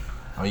Church?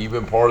 I mean, you've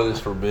been part of this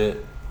for a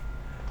bit.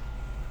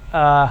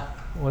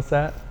 What's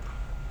that?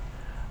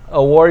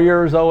 A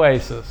Warrior's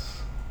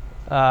Oasis.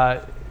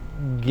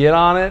 Get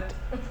on it.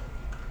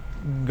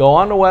 Go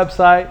on the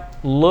website.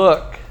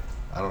 Look.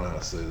 I don't know how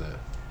to say that.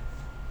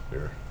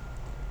 Here.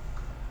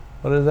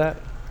 What is that?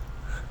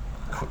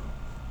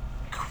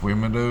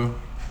 Quimado,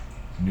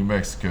 New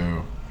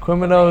Mexico.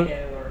 Quimado.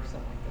 or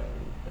something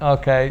like that.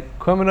 Okay,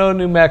 Quimado,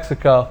 New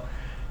Mexico.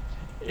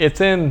 It's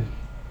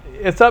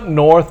up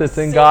north. It's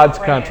in Silver God's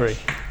Ranch. country.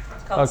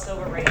 It's called Okay.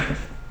 Silver Ranch.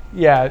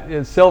 Yeah,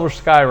 it's Silver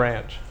Sky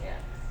Ranch,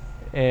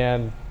 Yeah.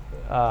 and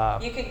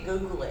You can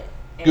Google it,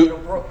 and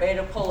Go-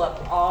 it'll pull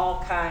up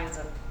all kinds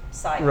of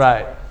sites.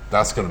 Right. For it.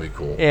 That's going to be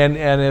cool. and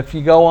if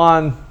you go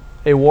on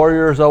a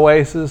Warrior's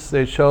Oasis,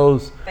 it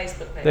shows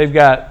Facebook page. they've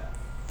got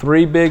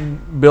 3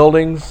 big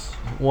buildings.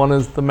 One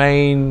is the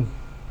main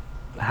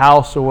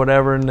house or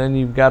whatever, and then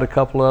you've got a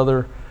couple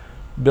other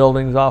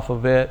buildings off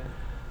of it.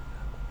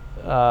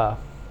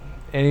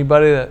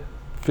 Anybody that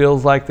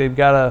feels like they've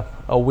got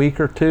a week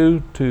or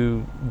two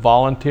to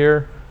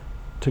volunteer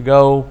to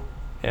go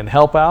and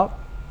help out,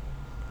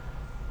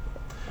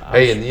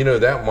 Hey,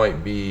 and that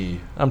might be.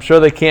 I'm sure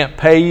they can't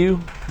pay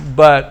you,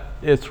 but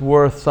it's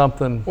worth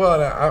something. Well,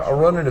 and I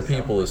run into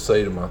people that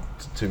say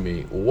to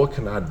me, well, what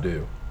can I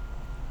do?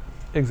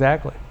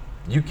 Exactly.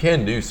 You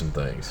can do some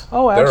things.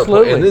 Oh, There are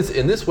absolutely.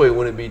 in this way,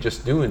 wouldn't it be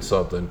just doing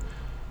something?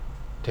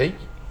 Take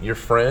your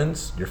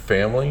friends, your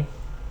family,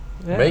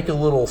 Yeah. make a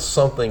little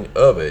something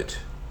of it,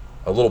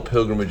 a little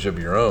pilgrimage of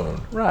your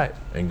own, Right.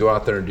 and go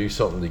out there and do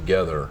something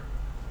together.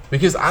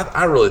 Because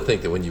I really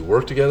think that when you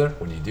work together,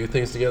 when you do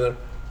things together,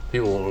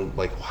 people are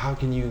like, well, how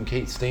can you and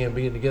Kate stand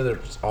being together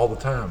all the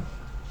time?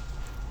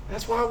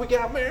 That's why we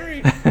got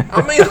married.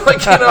 I mean,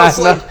 it's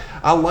like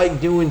I like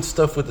doing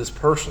stuff with this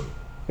person.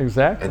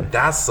 Exactly. And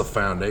that's the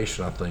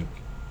foundation, I think,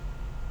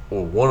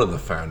 or one of the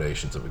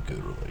foundations of a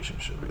good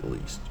relationship, at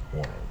least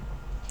one of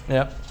them.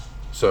 Yep.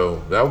 So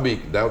that would be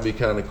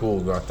kind of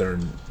cool. Go out there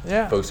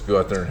and folks go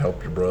out there and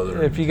help your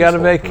brother. If you got a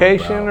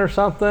vacation or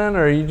something,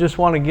 or you just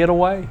want to get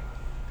away,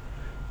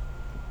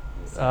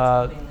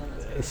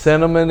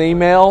 send them an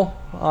email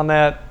on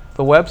the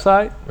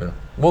website. Yeah.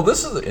 Well,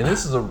 it's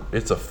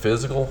a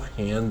physical,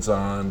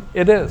 hands-on.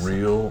 It is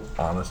real,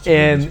 honest.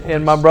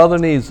 And my brother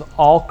needs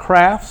all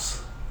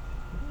crafts,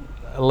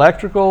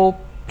 electrical,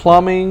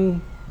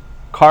 plumbing,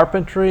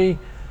 carpentry.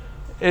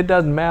 It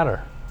doesn't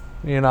matter.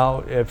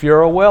 If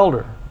you're a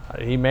welder,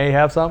 he may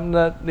have something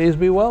that needs to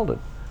be welded.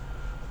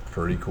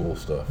 Pretty cool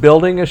stuff.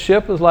 Building a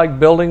ship is like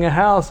building a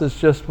house. It's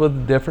just with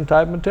a different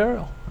type of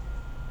material.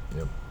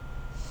 Yep.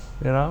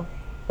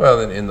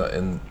 Well,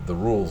 then the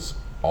rules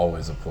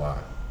always apply.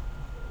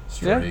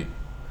 Straight,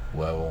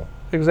 level.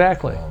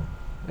 Exactly.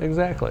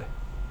 Exactly.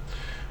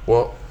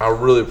 Well, I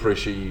really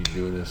appreciate you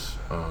doing this.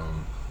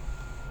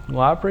 Well,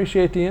 I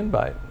appreciate the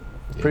invite.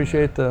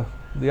 Appreciate the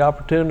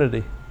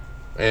opportunity.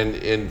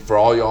 And for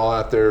all y'all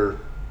out there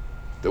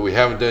that we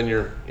haven't done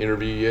your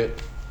interview yet,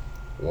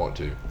 want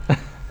to.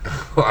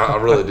 I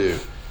really do.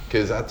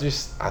 Because I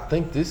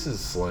think this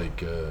is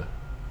like, I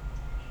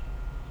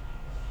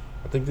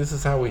think this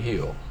is how we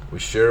heal. We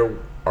share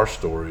our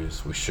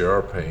stories. We share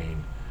our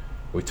pain.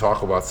 We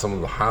talk about some of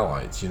the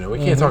highlights. We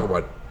can't talk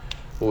about,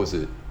 what was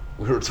it?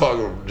 We were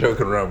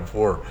joking around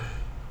before.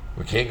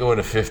 We can't go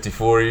into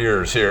 54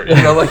 years here.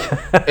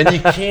 And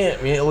you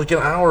can't, man. Like an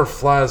hour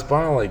flies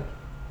by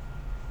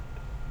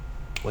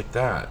like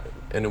that.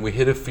 And we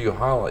hit a few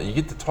highlights. You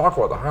get to talk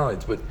about the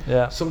highlights, but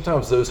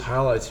sometimes those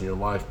highlights in your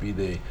life be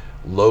the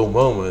low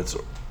moments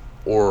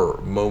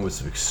or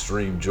moments of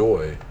extreme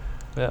joy.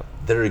 Yeah.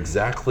 They're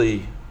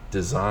exactly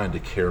designed to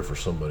care for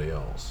somebody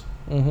else.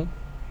 Mm-hmm.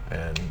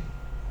 And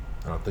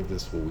I think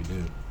that's what we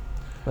do.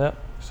 Yeah.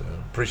 So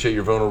appreciate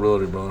your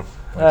vulnerability, brother.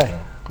 Hey,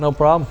 no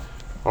problem.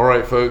 All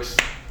right, folks.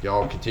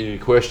 Y'all continue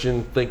to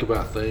question, think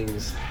about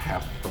things,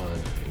 have fun,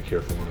 and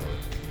care for one another.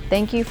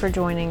 Thank you for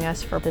joining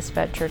us for this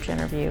Vet Church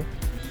interview.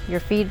 Your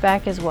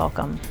feedback is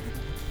welcome.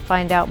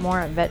 Find out more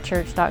at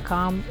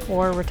vetchurch.com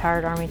or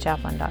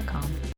retiredarmychaplain.com.